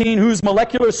protein whose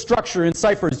molecular structure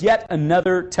enciphers yet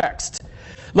another text.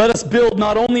 Let us build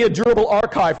not only a durable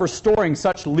archive for storing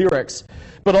such lyrics,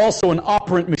 but also an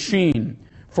operant machine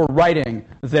for writing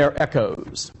their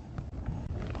echoes.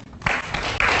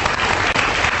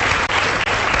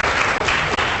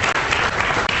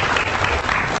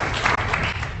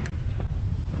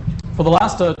 For the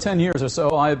last 10 years or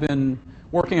so, I've been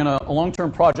working on a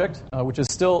long-term project, which is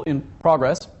still in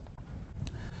progress.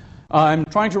 I'm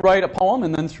trying to write a poem,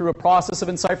 and then through a process of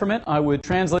encipherment, I would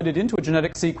translate it into a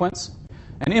genetic sequence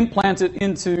and implant it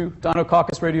into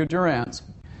Deinococcus radiodurans.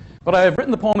 But I have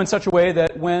written the poem in such a way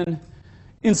that when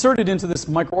inserted into this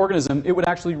microorganism, it would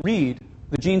actually read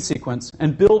the gene sequence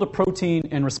and build a protein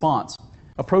in response.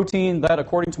 A protein that,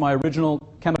 according to my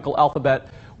original chemical alphabet,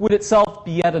 would itself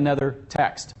be yet another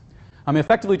text. I'm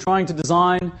effectively trying to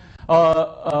design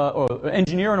or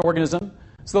engineer an organism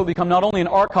so that it will become not only an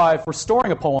archive for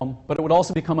storing a poem, but it would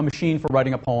also become a machine for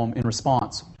writing a poem in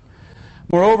response.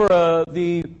 Moreover,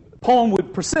 the poem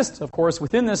would persist, of course,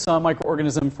 within this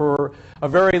microorganism for a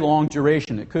very long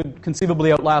duration. It could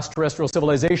conceivably outlast terrestrial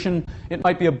civilization. It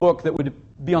might be a book that would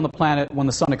be on the planet when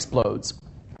the sun explodes.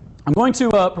 I'm going to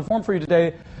perform for you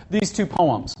today these two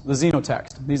poems, the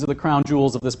xenotext. These are the crown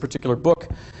jewels of this particular book.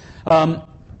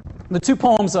 The two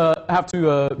poems have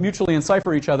to mutually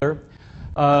encipher each other.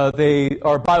 They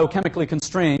are biochemically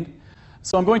constrained.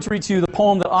 So I'm going to read to you the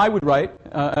poem that I would write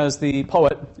as the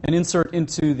poet and insert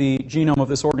into the genome of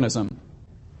this organism.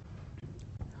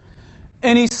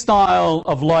 Any style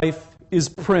of life is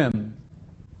prim.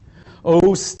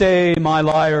 Oh, stay, my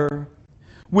lyre,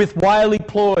 with wily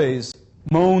ploys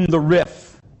moan the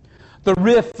riff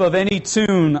of any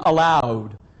tune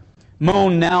aloud.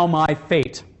 Moan now my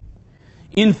fate.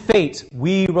 In fate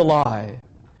we rely.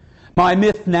 My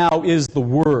myth now is the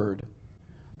word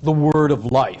of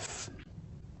life.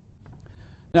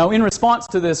 Now, in response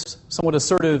to this somewhat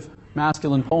assertive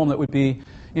masculine poem that would be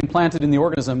implanted in the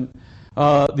organism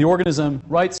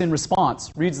writes in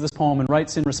response, reads this poem and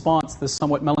writes in response this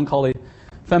somewhat melancholy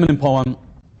feminine poem,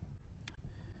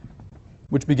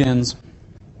 which begins,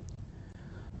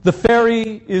 "The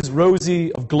fairy is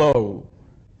rosy of glow.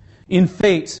 In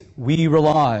fate we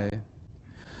rely.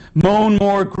 Moan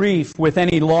more grief with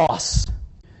any loss.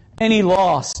 Any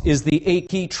loss is the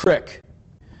achy trick.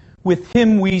 With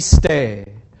him we stay.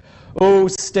 Oh,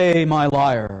 stay, my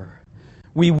lyre.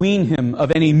 We wean him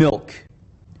of any milk.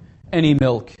 Any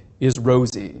milk is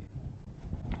rosy."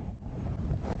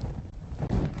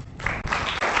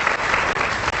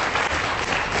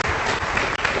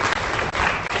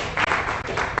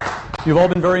 You've all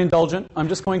been very indulgent. I'm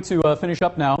just going to finish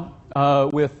up now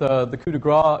with the coup de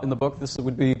grace in the book. This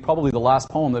would be probably the last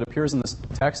poem that appears in this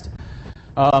text.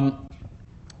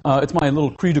 It's my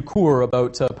little cri de coeur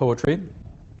about poetry.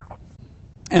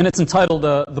 And it's entitled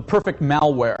The Perfect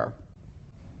Malware.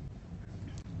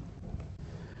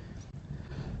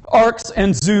 Arcs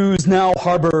and zoos now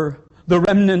harbor the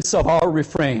remnants of our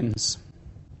refrains.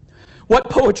 What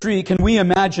poetry can we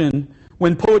imagine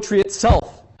when poetry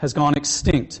itself has gone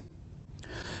extinct?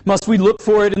 Must we look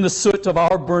for it in the soot of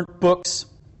our burnt books?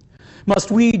 Must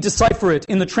we decipher it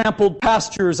in the trampled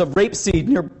pastures of rapeseed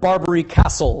near Barbary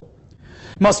Castle?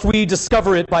 Must we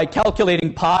discover it by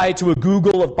calculating pi to a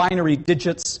Google of binary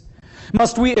digits?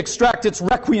 Must we extract its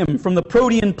requiem from the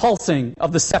protean pulsing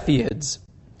of the Cepheids?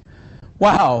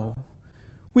 Wow,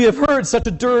 we have heard such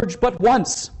a dirge but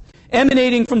once,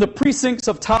 emanating from the precincts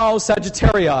of Tau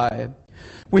Sagittarii.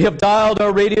 We have dialed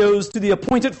our radios to the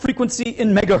appointed frequency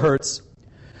in megahertz,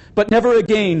 but never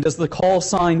again does the call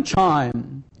sign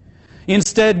chime.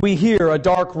 Instead, we hear a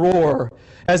dark roar,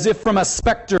 as if from a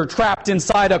specter trapped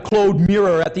inside a closed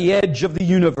mirror at the edge of the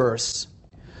universe.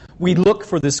 We look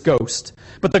for this ghost,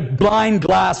 but the blind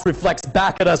glass reflects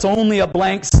back at us only a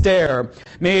blank stare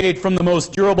made from the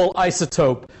most durable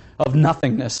isotope of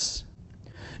nothingness.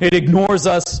 It ignores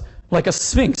us like a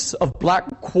sphinx of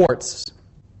black quartz.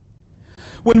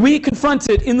 When we confront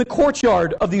it in the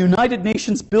courtyard of the United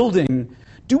Nations building,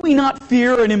 do we not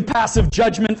fear an impassive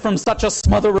judgment from such a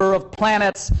smotherer of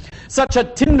planets, such a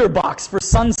tinderbox for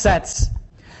sunsets?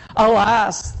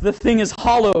 Alas, the thing is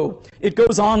hollow. It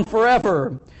goes on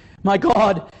forever. My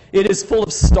God, it is full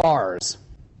of stars.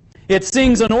 It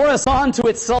sings an orison to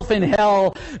itself in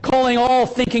hell, calling all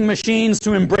thinking machines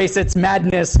to embrace its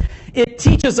madness. It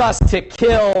teaches us to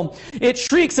kill. It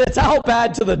shrieks its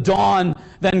Albad to the dawn,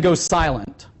 then goes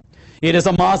silent. It is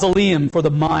a mausoleum for the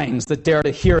minds that dare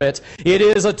to hear it. It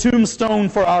is a tombstone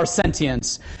for our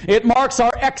sentience. It marks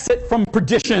our exit from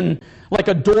perdition like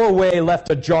a doorway left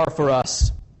ajar for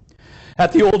us.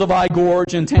 At the Olduvai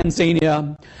Gorge in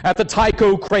Tanzania, at the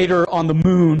Tycho crater on the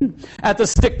moon, at the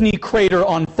Stickney crater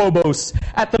on Phobos,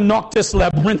 at the Noctis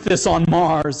Labyrinthus on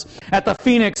Mars, at the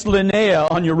Phoenix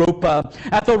Linnea on Europa,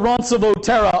 at the Roncevaux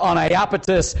Terra on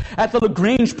Iapetus, at the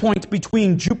Lagrange point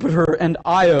between Jupiter and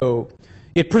Io.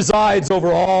 It presides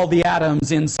over all the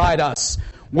atoms inside us,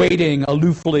 waiting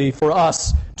aloofly for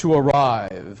us to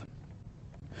arrive.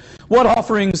 What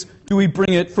offerings do we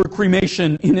bring it for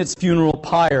cremation in its funeral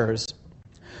pyres?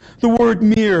 The word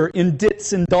mir in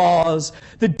dits and daws,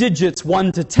 the digits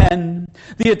 1 to 10,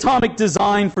 the atomic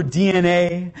design for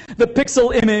DNA, the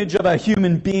pixel image of a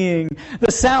human being,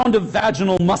 the sound of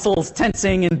vaginal muscles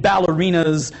tensing in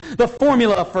ballerinas, the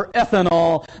formula for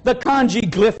ethanol, the kanji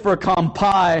glyph for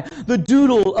kampai, the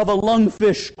doodle of a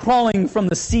lungfish crawling from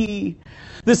the sea,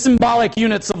 the symbolic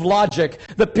units of logic,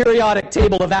 the periodic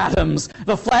table of atoms,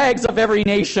 the flags of every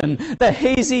nation, the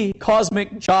hazy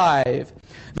cosmic jive,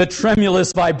 the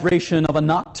tremulous vibration of a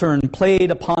nocturne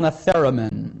played upon a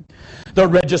theremin, the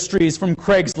registries from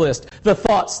Craigslist, the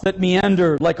thoughts that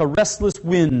meander like a restless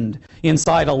wind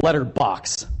inside a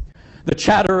letterbox, the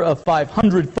chatter of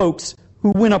 500 folks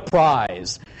who win a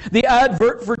prize, the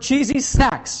advert for cheesy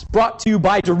snacks brought to you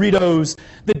by Doritos,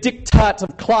 the diktat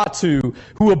of Klaatu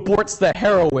who aborts the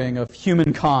harrowing of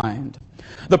humankind,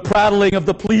 the prattling of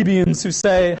the plebeians who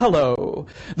say hello,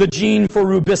 the gene for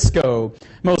Rubisco,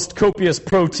 most copious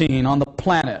protein on the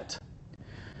planet.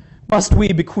 Must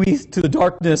we bequeath to the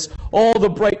darkness all the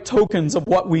bright tokens of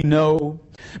what we know?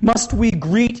 Must we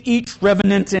greet each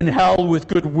revenant in hell with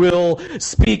goodwill,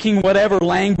 speaking whatever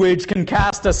language can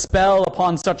cast a spell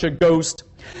upon such a ghost?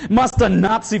 Must a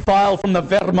Nazi file from the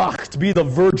Wehrmacht be the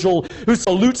Virgil who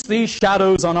salutes these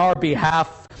shadows on our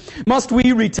behalf? Must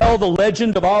we retell the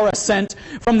legend of our ascent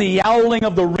from the yowling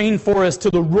of the rainforest to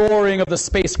the roaring of the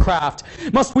spacecraft?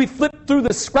 Must we flip through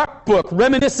the scrapbook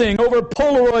reminiscing over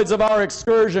Polaroids of our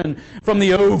excursion from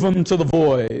the ovum to the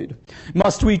void?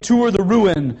 Must we tour the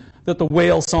ruin that the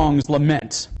whale songs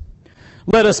lament?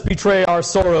 Let us betray our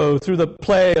sorrow through the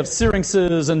play of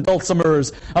syrinxes and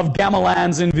dulcimers, of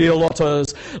gamelans and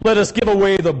violottas. Let us give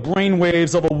away the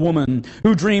brainwaves of a woman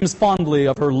who dreams fondly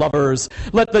of her lovers.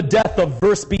 Let the death of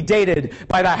verse be dated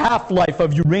by the half-life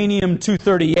of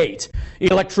uranium-238,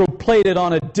 electroplated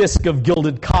on a disc of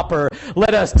gilded copper.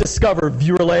 Let us discover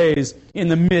virelays in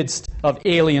the midst of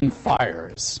alien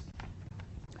fires.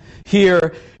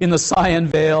 Here, in the cyan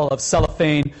veil of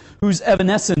cellophane, whose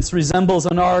evanescence resembles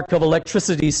an arc of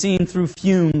electricity seen through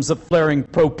fumes of flaring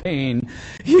propane.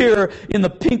 Here, in the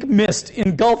pink mist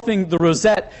engulfing the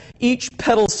rosette, each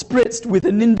petal spritzed with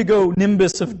an indigo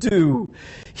nimbus of dew.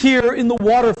 Here, in the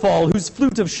waterfall whose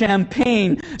flute of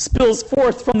champagne spills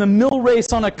forth from the mill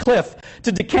race on a cliff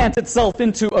to decant itself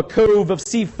into a cove of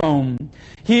sea foam.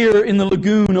 Here, in the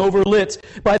lagoon overlit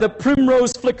by the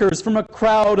primrose flickers from a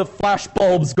crowd of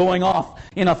flashbulbs going off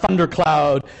in a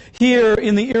thundercloud. Here,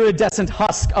 in the iridescent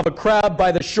husk of a crab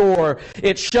by the shore,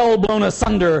 its shell blown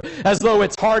asunder as though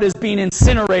its heart is being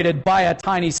incinerated by a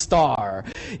tiny star.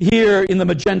 Here, in the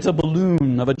magenta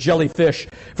balloon of a jellyfish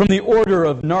from the order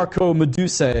of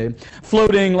Narcomedusae,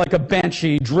 floating like a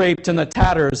banshee draped in the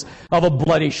tatters of a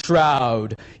bloody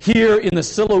shroud. Here, in the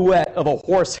silhouette of a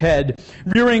horse head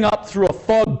rearing up through a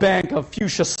fog bank of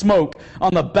fuchsia smoke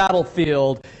on the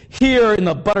battlefield. Here, in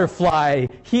the butterfly.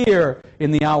 Here,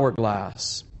 in the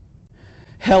hourglass.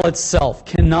 Hell itself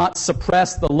cannot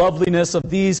suppress the loveliness of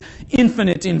these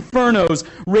infinite infernos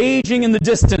raging in the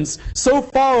distance, so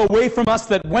far away from us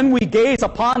that when we gaze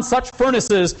upon such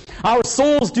furnaces, our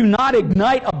souls do not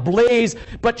ignite a blaze,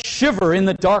 but shiver in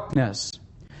the darkness.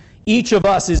 Each of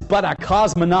us is but a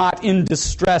cosmonaut in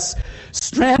distress,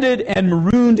 stranded and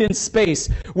marooned in space,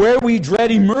 where we dread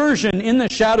immersion in the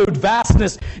shadowed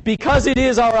vastness, because it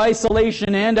is our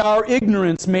isolation and our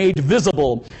ignorance made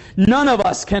visible. None of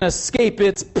us can escape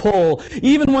its pull,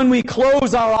 even when we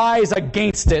close our eyes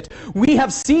against it. We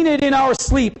have seen it in our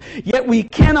sleep, yet we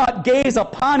cannot gaze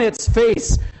upon its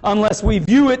face unless we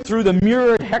view it through the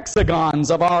mirrored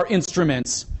hexagons of our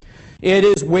instruments. It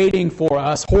is waiting for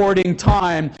us, hoarding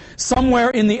time, somewhere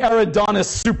in the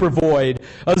Eridanus supervoid,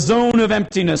 a zone of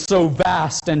emptiness so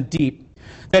vast and deep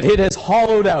that it has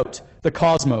hollowed out the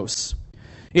cosmos.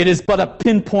 It is but a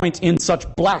pinpoint in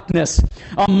such blackness,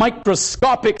 a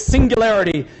microscopic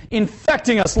singularity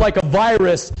infecting us like a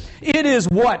virus. It is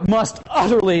what must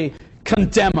utterly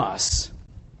condemn us.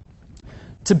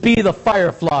 To be the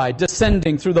firefly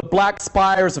descending through the black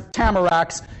spires of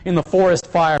tamaracks in the forest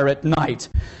fire at night.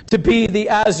 To be the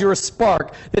azure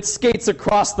spark that skates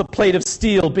across the plate of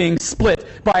steel being split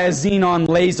by a xenon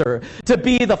laser. To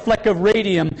be the fleck of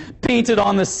radium painted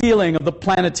on the ceiling of the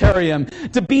planetarium.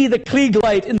 To be the Klieg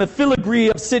light in the filigree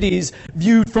of cities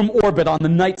viewed from orbit on the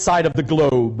night side of the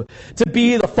globe. To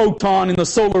be the photon in the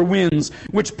solar winds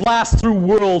which blast through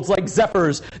worlds like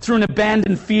zephyrs through an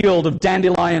abandoned field of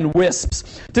dandelion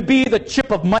wisps. To be the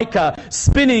chip of mica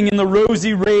spinning in the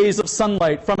rosy rays of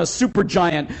sunlight from a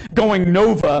supergiant going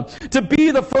nova. To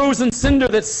be the frozen cinder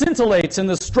that scintillates in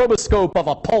the stroboscope of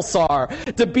a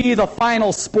pulsar. To be the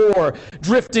final spore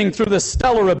drifting through the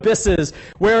stellar abysses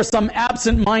where some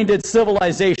absent-minded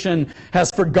civilization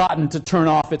has forgotten to turn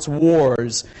off its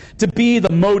wars. To be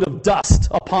the mote of dust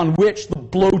upon which the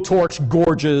blowtorch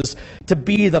gorges. To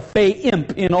be the fey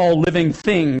imp in all living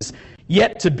things,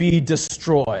 yet to be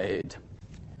destroyed.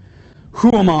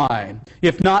 Who am I,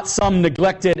 if not some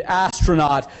neglected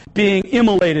astronaut being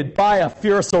immolated by a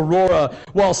fierce aurora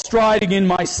while striding in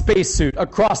my spacesuit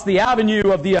across the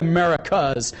avenue of the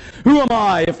Americas? Who am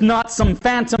I, if not some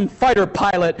phantom fighter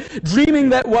pilot dreaming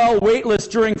that while weightless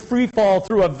during freefall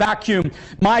through a vacuum,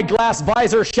 my glass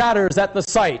visor shatters at the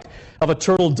sight of a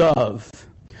turtle dove?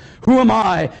 Who am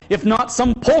I, if not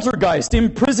some poltergeist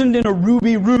imprisoned in a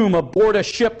ruby room aboard a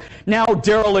ship now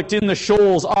derelict in the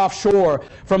shoals offshore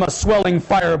from a swelling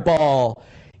fireball?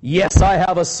 Yes, I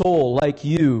have a soul like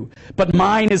you, but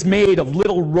mine is made of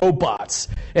little robots,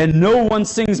 and no one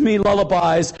sings me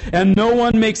lullabies, and no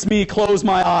one makes me close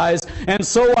my eyes, and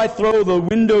so I throw the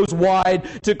windows wide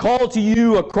to call to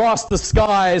you across the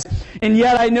skies, and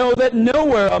yet I know that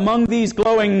nowhere among these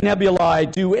glowing nebulae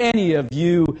do any of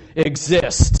you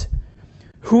exist.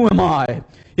 Who am I,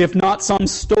 if not some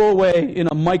stowaway in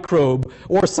a microbe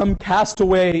or some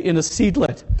castaway in a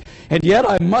seedlet? And yet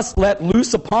I must let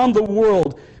loose upon the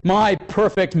world my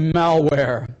perfect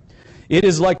malware. It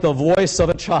is like the voice of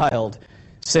a child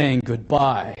saying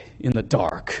goodbye in the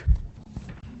dark.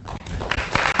 All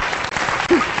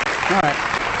right.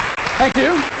 Thank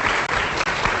you.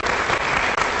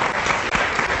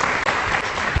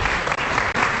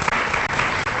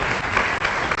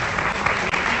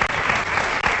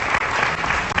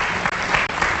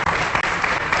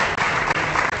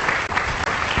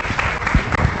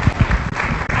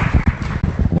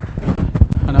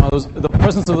 The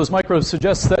presence of those microphones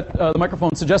suggests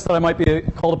that I might be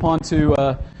called upon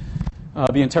to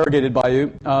be interrogated by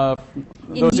you.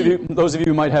 Those of you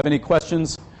who might have any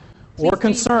questions or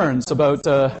concerns about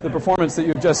the performance that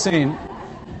you've just seen,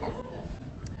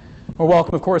 Well,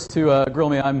 welcome, of course, to Grill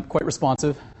Me. I'm quite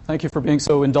responsive. Thank you for being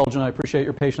so indulgent. I appreciate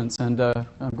your patience, and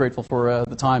I'm grateful for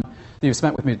the time that you've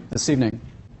spent with me this evening.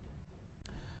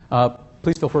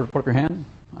 Please feel free to put up your hand.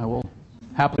 I will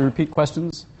happily repeat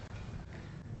questions.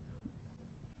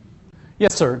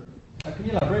 Yes, sir. Can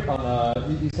you elaborate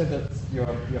on, you said that your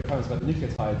premise about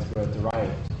nucleotides were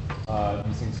derived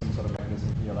using some sort of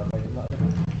mechanism. Can you elaborate on that?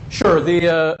 Sure.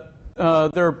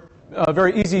 They're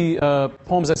very easy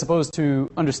poems, I suppose,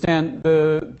 to understand.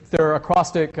 They're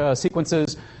acrostic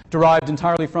sequences derived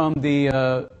entirely from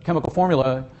the chemical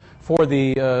formula for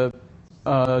the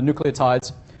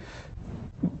nucleotides.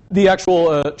 The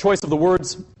actual choice of the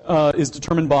words is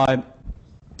determined by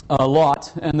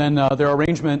Lott, and then their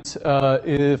arrangement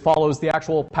follows the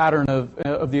actual pattern of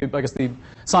the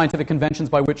scientific conventions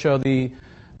by which the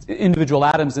individual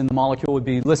atoms in the molecule would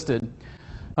be listed.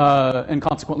 And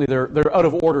consequently, they're out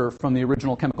of order from the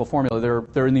original chemical formula.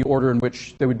 They're in the order in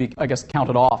which they would be, I guess,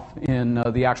 counted off in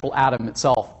the actual atom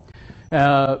itself.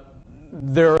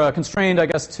 They're constrained, I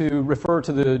guess, to refer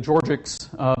to the Georgics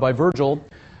by Virgil,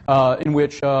 in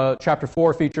which Chapter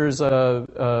 4 features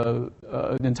an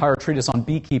entire treatise on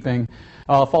beekeeping,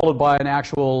 followed by an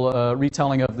actual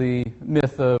retelling of the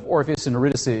myth of Orpheus and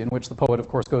Eurydice, in which the poet, of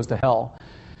course, goes to hell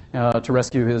to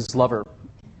rescue his lover.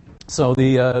 So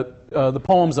the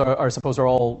poems, I suppose, are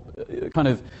all kind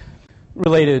of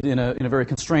related in a very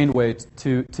constrained way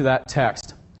to that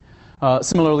text.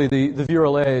 Similarly, the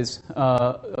virales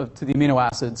to the amino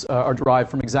acids are derived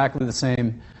from exactly the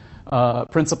same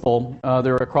principle.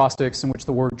 There are acrostics in which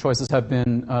the word choices have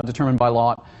been determined by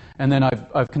Lott, and then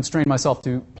I've constrained myself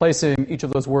to placing each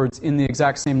of those words in the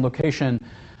exact same location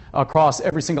across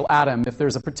every single atom. If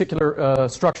there's a particular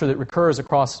structure that recurs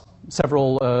across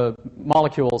several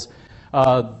molecules,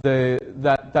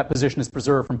 that position is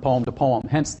preserved from poem to poem,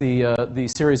 hence the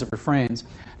series of refrains.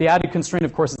 The added constraint,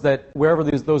 of course, is that wherever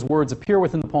those words appear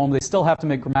within the poem, they still have to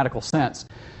make grammatical sense.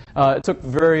 It took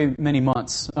very many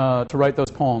months to write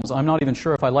those poems. I'm not even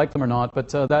sure if I like them or not, but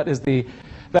that is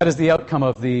the outcome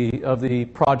of the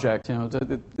project. You know,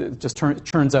 it just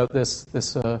churns out this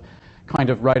kind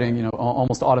of writing,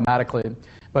 almost automatically.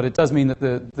 But it does mean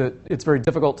that it's very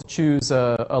difficult to choose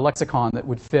a lexicon that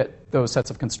would fit those sets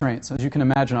of constraints. As you can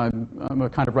imagine, I'm a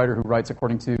kind of writer who writes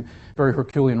according to very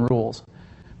Herculean rules,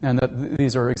 and that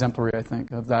these are exemplary, I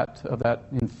think, of that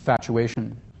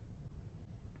infatuation.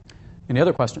 Any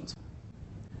other questions?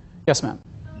 Yes, ma'am.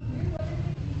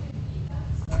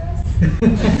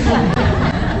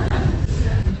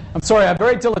 I'm sorry, I'm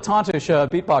very dilettantish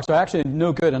beatboxer. I actually am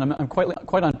no good, and I'm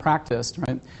quite unpracticed,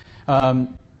 right?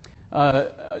 I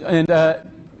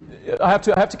have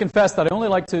to confess that I only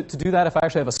like to do that if I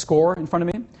actually have a score in front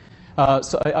of me,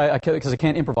 because I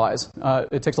can't improvise.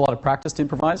 It takes a lot of practice to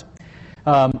improvise.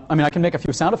 I can make a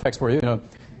few sound effects for you.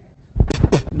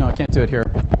 No, I can't do it here.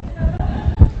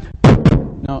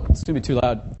 No, it's going to be too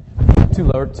loud. Too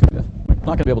low. I'm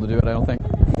not going to be able to do it, I don't think.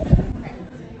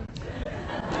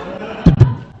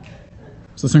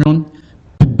 Is this thing on?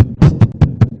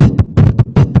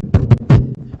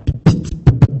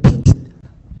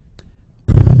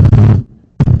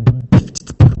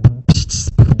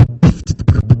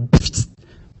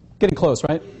 Getting close,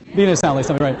 right? Beginning to sound like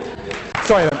something, right?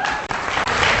 Sorry about it.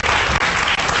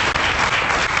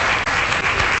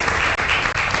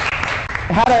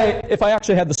 If I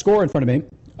actually had the score in front of me,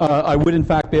 I would in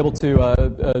fact be able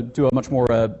to do a much more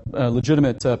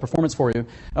legitimate performance for you.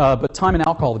 But time and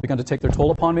alcohol have begun to take their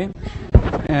toll upon me,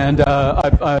 and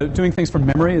doing things from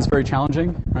memory is very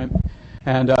challenging, right?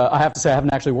 And I have to say I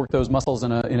haven't actually worked those muscles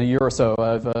in a year or so.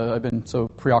 I've been so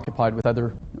preoccupied with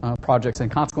other projects, and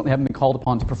consequently haven't been called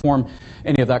upon to perform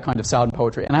any of that kind of sound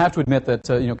poetry. And I have to admit that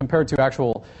compared to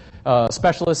actual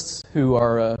specialists who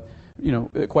are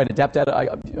quite adept at it,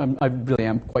 I really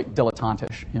am quite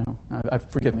dilettantish.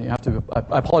 Forgive me. I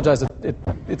apologize.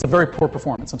 It's a very poor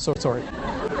performance. I'm so sorry.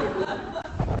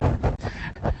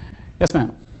 Yes,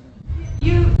 ma'am.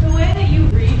 The way that you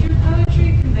read your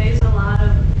poetry conveys a lot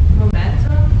of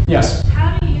momentum. Yes.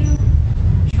 How do you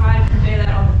try to convey that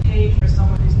on the page for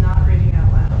someone who's not reading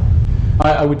out loud?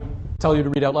 I would tell you to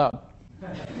read out loud.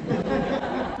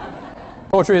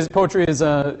 Poetry is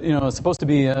supposed to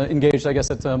be engaged, I guess,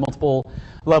 at multiple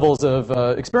levels of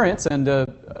experience, and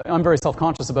I'm very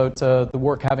self-conscious about the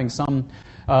work having some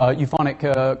euphonic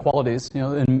qualities,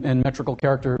 and metrical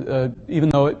character. Even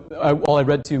though all I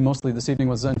read to you mostly this evening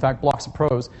was, in fact, blocks of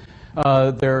prose.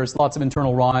 There's lots of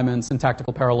internal rhyme and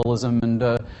syntactical parallelism and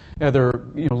other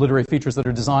literary features that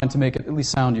are designed to make it at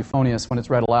least sound euphonious when it's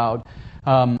read aloud.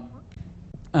 And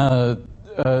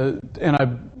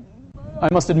I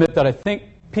must admit that I think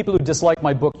people who dislike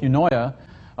my book Eunoia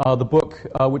the book,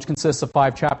 which consists of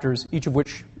 5 chapters, each of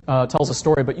which tells a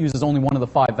story but uses only one of the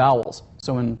 5 vowels.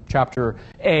 So in chapter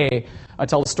A, I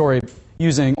tell the story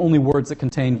using only words that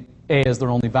contain A as their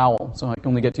only vowel. So I can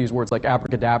only get to use words like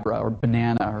abracadabra or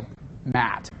banana or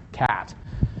mat, cat,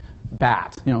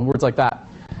 bat, words like that.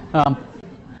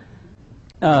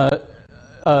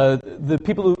 The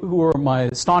people who are my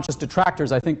staunchest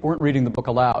detractors, I think, weren't reading the book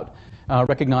aloud,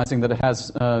 recognizing that it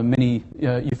has many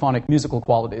euphonic musical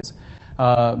qualities,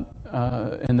 and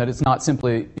that it's not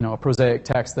simply a prosaic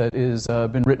text that is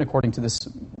been written according to this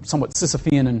somewhat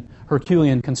Sisyphean and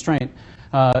Herculean constraint.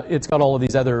 It's got all of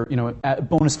these other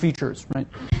bonus features, right,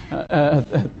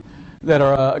 that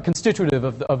are constitutive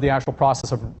of the actual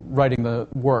process of writing the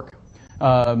work.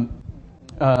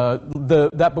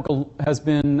 That book has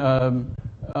been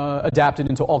adapted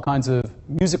into all kinds of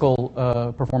musical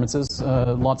performances.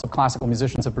 Lots of classical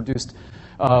musicians have produced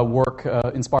work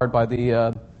inspired by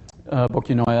the book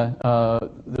Eunoia.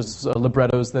 There's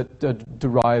librettos that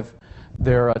derive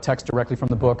their text directly from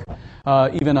the book.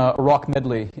 Even a rock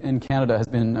medley in Canada has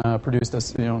been produced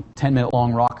as 10-minute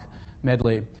long rock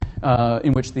medley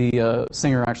in which the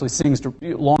singer actually sings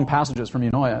long passages from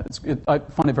Eunoia. I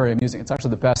find it very amusing. It's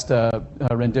actually the best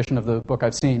rendition of the book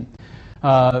I've seen.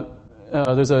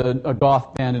 There's a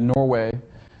goth band in Norway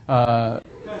that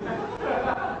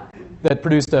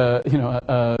produced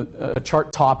a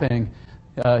chart-topping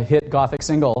hit Gothic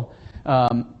single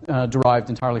derived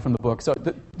entirely from the book. So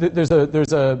there's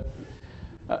a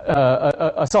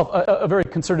very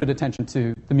concerted attention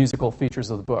to the musical features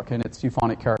of the book and its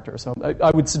euphonic character. So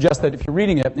I would suggest that if you're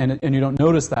reading it and you don't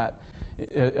notice that,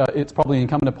 it's probably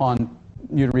incumbent upon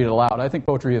you to read it aloud. I think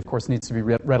poetry, of course, needs to be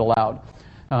read aloud.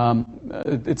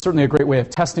 It's certainly a great way of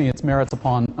testing its merits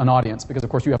upon an audience because, of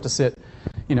course, you have to sit,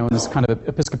 in this kind of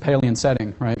Episcopalian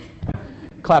setting, right?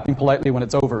 Clapping politely when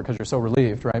it's over because you're so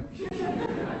relieved, right?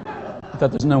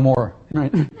 That there's no more,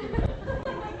 right?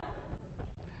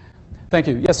 Thank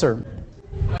you. Yes, sir.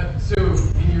 So,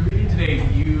 in your reading today,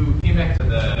 you came back to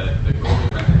the golden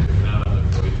record that went out on the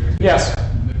Voyager. Yes. A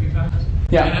few times.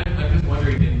 Yeah. And I'm just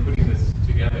wondering, in putting this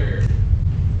together,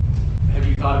 have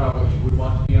you thought about what you would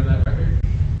want to be on that record?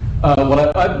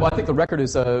 I think the record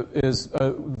is one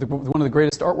of the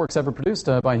greatest artworks ever produced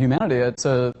by humanity. It's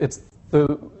the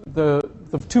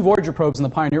 2 Voyager probes and the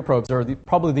Pioneer probes are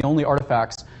probably the only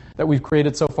artifacts that we've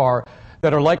created so far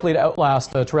that are likely to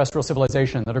outlast terrestrial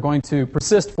civilization, that are going to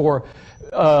persist for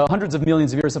hundreds of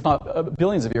millions of years, if not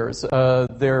billions of years.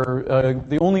 They're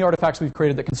the only artifacts we've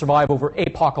created that can survive over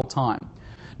apocal time.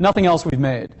 Nothing else we've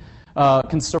made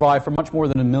can survive for much more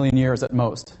than 1 million years at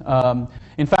most.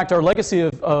 In fact, our legacy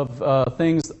of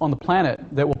things on the planet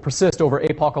that will persist over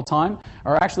apocal time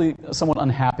are actually somewhat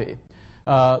unhappy.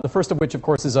 The first of which, of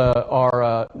course, is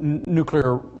our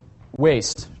nuclear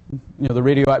waste.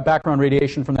 The background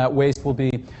radiation from that waste will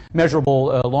be measurable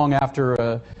long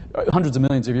after hundreds of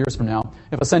millions of years from now.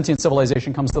 If a sentient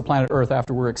civilization comes to the planet Earth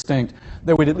after we're extinct,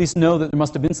 they would at least know that there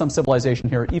must have been some civilization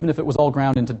here, even if it was all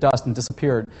ground into dust and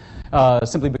disappeared,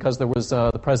 simply because there was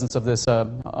the presence of this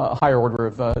higher order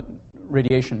of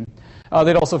radiation.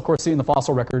 They'd also, of course, see in the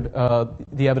fossil record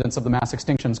the evidence of the mass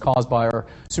extinctions caused by our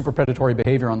super predatory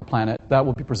behavior on the planet. That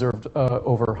will be preserved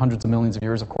over hundreds of millions of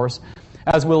years, of course,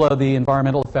 as will the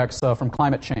environmental effects from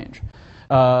climate change.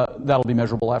 That'll be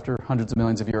measurable after hundreds of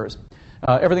millions of years.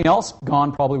 Everything else,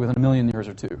 gone probably within 1 million years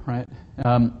or 2, right?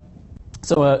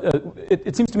 So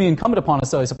it seems to me incumbent upon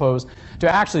us, I suppose, to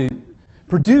actually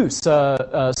produce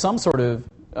some sort of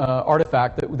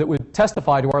artifact that would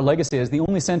testify to our legacy as the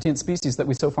only sentient species that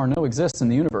we so far know exists in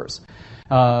the universe.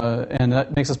 And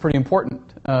that makes us pretty important,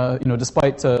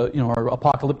 despite our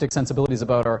apocalyptic sensibilities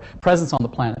about our presence on the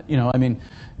planet.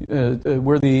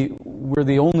 We're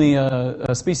the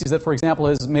only species that, for example,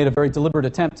 has made a very deliberate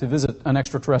attempt to visit an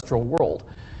extraterrestrial world.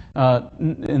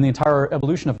 In the entire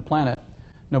evolution of the planet,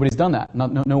 nobody's done that.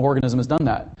 No organism has done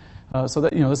that. So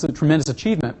that this is a tremendous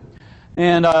achievement.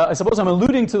 And I suppose I'm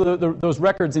alluding to those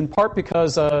records in part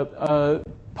because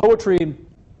poetry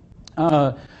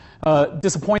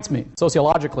disappoints me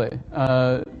sociologically.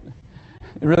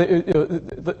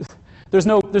 There's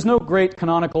no great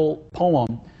canonical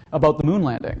poem about the moon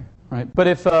landing, right? But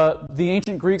if the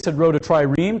ancient Greeks had wrote a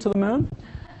trireme to the moon,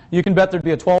 you can bet there'd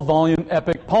be a 12-volume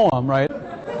epic poem, right,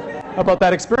 about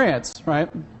that experience, right?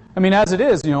 I mean, as it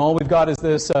is, all we've got is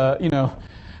this,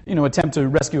 attempt to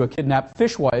rescue a kidnapped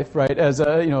fishwife, right, as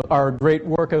our great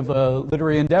work of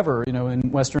literary endeavor,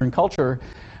 in Western culture,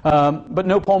 but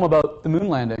no poem about the moon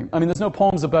landing. I mean, there's no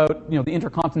poems about the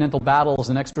intercontinental battles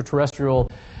and extraterrestrial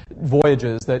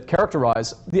voyages that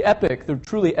characterize the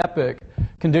truly epic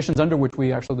conditions under which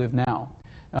we actually live now.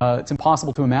 It's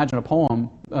impossible to imagine a poem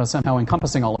somehow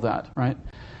encompassing all of that, right?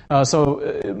 So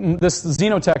this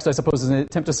xenotext, I suppose, is an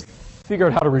attempt to figure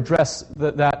out how to redress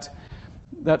that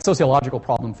sociological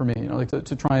problem for me, like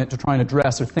to try and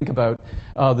address or think about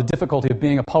the difficulty of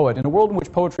being a poet in a world in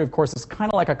which poetry, of course, is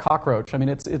kind of like a cockroach. I mean,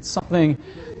 it's something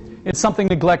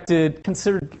neglected,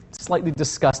 considered slightly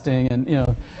disgusting,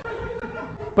 and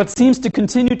but seems to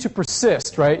continue to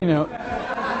persist, right?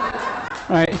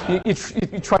 Right?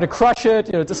 You try to crush it,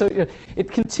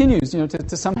 it continues,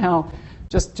 to somehow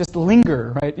just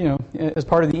linger, right? As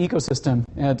part of the ecosystem,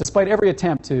 despite every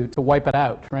attempt to wipe it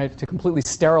out, right? To completely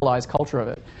sterilize culture of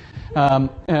it,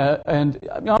 and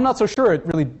I'm not so sure it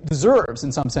really deserves,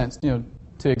 in some sense,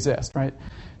 to exist, right?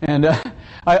 And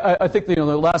I think the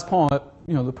last poem,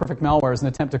 The Perfect Malware, is an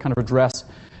attempt to kind of address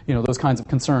those kinds of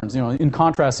concerns. In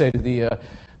contrast, say, to the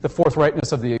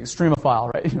forthrightness of the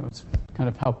extremophile, right? It's kind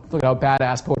of look at how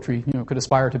badass poetry could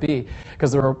aspire to be,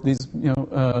 because there are these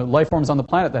life forms on the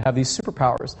planet that have these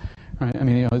superpowers, right? I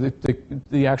mean,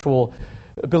 the actual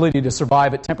ability to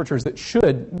survive at temperatures that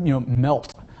should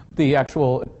melt the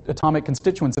actual atomic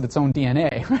constituents of its own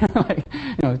DNA. Like,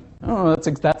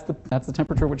 that's the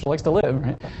temperature which it likes to live,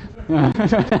 right?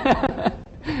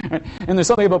 And there's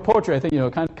something about poetry, I think,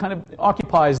 kind of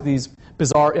occupies these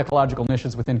bizarre ecological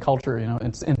niches within culture,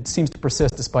 and seems to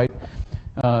persist despite,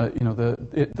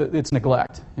 its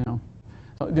neglect.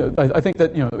 I think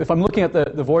that if I'm looking at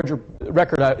the Voyager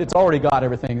record, it's already got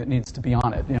everything that needs to be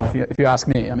on it. If you ask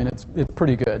me, I mean, it's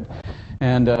pretty good,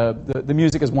 and the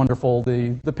music is wonderful.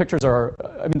 The pictures are,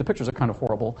 the pictures are kind of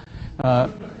horrible.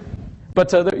 But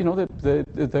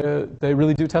they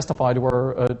really do testify to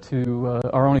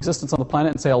our own existence on the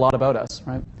planet and say a lot about us,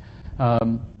 right?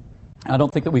 I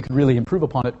don't think that we could really improve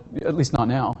upon it, at least not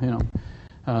now.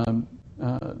 And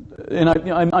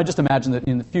I just imagine that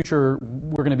in the future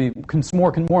we're going to be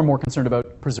more and more concerned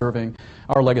about preserving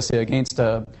our legacy against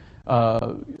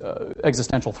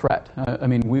existential threat. I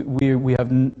mean, we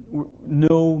have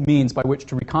no means by which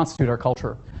to reconstitute our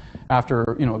culture after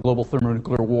a global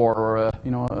thermonuclear war or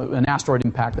an asteroid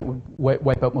impact that would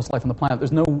wipe out most life on the planet.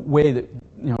 There's no way that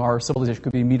our civilization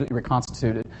could be immediately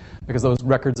reconstituted, because those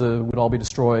records would all be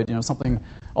destroyed.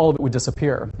 All of it would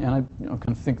disappear. And I kind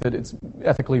of think that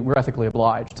we're ethically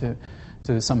obliged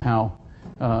to somehow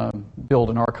build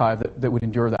an archive that would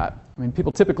endure that. I mean,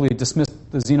 people typically dismiss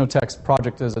the Xenotext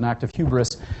project as an act of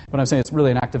hubris, but I'm saying it's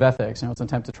really an act of ethics. It's an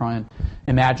attempt to try and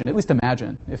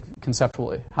imagine, if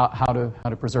conceptually, how to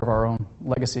preserve our own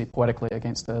legacy poetically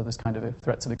against this kind of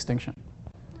threats of extinction.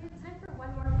 We have time for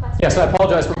one more question. Yes, I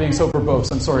apologize for being so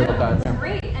verbose. I'm sorry about that. That's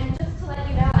great. And just to let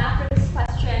you know, after this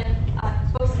question,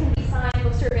 books can be signed.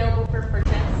 Books are available for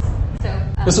purchase. So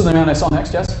this is the man I saw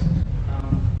next. Yes.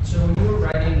 So when you were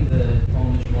writing the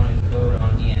poem that you wanted to code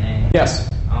on DNA, yes.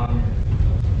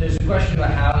 There's a question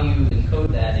about how you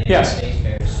encode that in space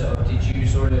pairs. So did you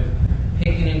sort of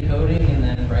pick an encoding and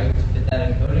then write to fit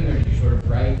that encoding, or did you sort of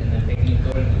write and then pick an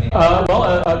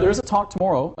encoding? There's a talk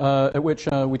tomorrow at which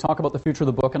we talk about the future of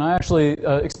the book, and I actually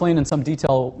explain in some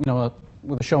detail,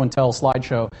 with a show and tell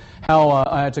slideshow, how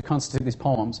I had to constitute these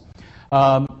poems.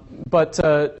 But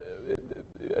the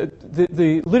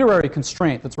literary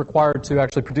constraint that's required to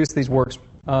actually produce these works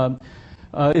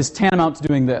is tantamount to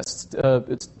doing this.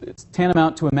 It's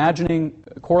tantamount to imagining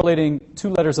correlating two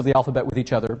letters of the alphabet with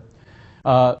each other,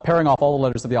 pairing off all the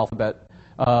letters of the alphabet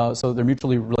so they're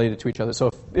mutually related to each other.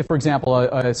 So if for example, I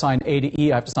assign A to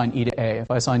E, I have to assign E to A.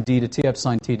 If I assign D to T, I have to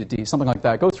assign T to D, something like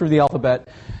that. Go through the alphabet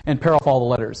and pair off all the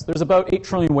letters. There's about 8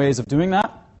 trillion ways of doing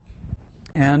that.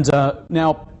 And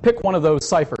now pick one of those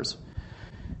ciphers.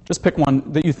 Just pick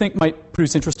one that you think might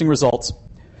produce interesting results.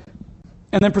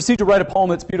 And then proceed to write a poem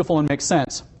that's beautiful and makes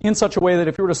sense, in such a way that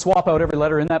if you were to swap out every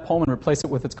letter in that poem and replace it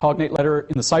with its cognate letter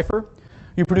in the cipher,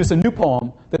 you produce a new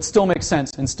poem that still makes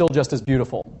sense and still just as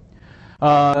beautiful.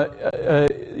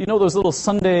 Those little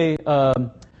Sunday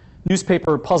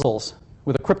newspaper puzzles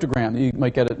with a cryptogram, you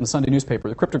might get it in the Sunday newspaper,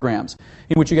 the cryptograms,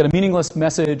 in which you get a meaningless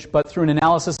message, but through an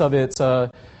analysis of its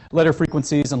letter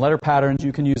frequencies and letter patterns,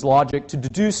 you can use logic to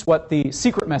deduce what the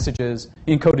secret message is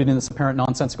encoded in this apparent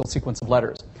nonsensical sequence of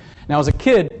letters. Now, as a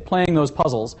kid playing those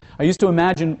puzzles, I used to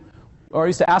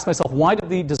ask myself, why did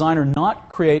the designer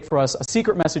not create for us a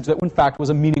secret message that, in fact, was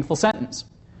a meaningful sentence?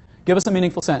 Give us a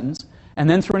meaningful sentence, and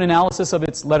then through an analysis of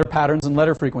its letter patterns and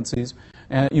letter frequencies,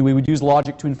 we would use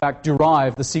logic to, in fact,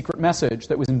 derive the secret message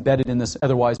that was embedded in this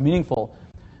otherwise meaningful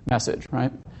message,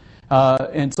 right?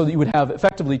 And so that you would have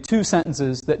effectively two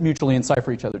sentences that mutually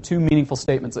encipher each other, two meaningful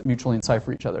statements that mutually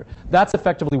encipher each other. That's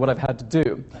effectively what I've had to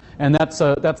do. And that's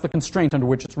the constraint under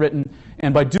which it's written.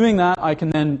 And by doing that, I can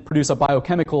then produce a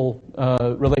biochemical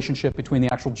relationship between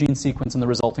the actual gene sequence and the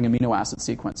resulting amino acid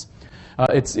sequence.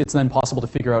 It's then possible to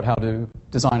figure out how to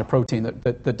design a protein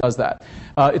that does that.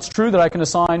 It's true that I can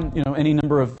assign any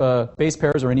number of base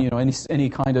pairs or any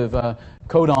kind of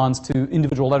codons to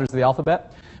individual letters of the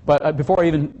alphabet. But before I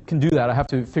even can do that, I have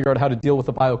to figure out how to deal with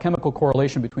the biochemical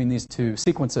correlation between these two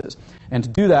sequences. And to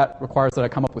do that requires that I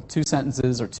come up with two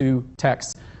sentences or two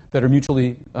texts that are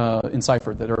mutually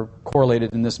enciphered, that are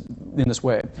correlated in this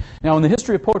way. Now, in the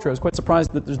history of poetry, I was quite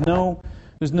surprised that there's no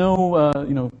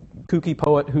kooky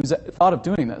poet who's thought of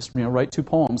doing this. Write two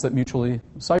poems that mutually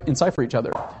encipher each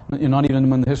other. Not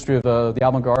even in the history of the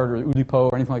avant-garde or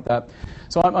Oulipo or anything like that.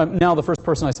 So I'm now the first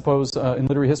person, I suppose, in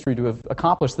literary history to have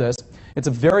accomplished this. It's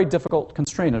a very difficult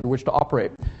constraint under which to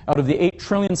operate. Out of the 8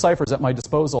 trillion ciphers at my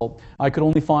disposal, I could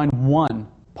only find one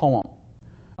poem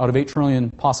out of 8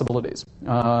 trillion possibilities.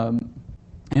 And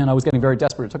I was getting very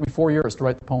desperate. It took me 4 years to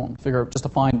write the poem, just to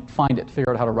find it,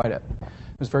 figure out how to write it.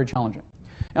 It was very challenging.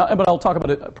 But I'll talk about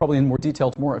it probably in more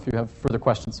detail tomorrow if you have further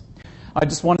questions. I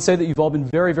just want to say that you've all been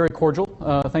very, very cordial.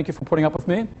 Thank you for putting up with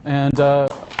me, and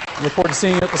look forward to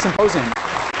seeing you at the symposium.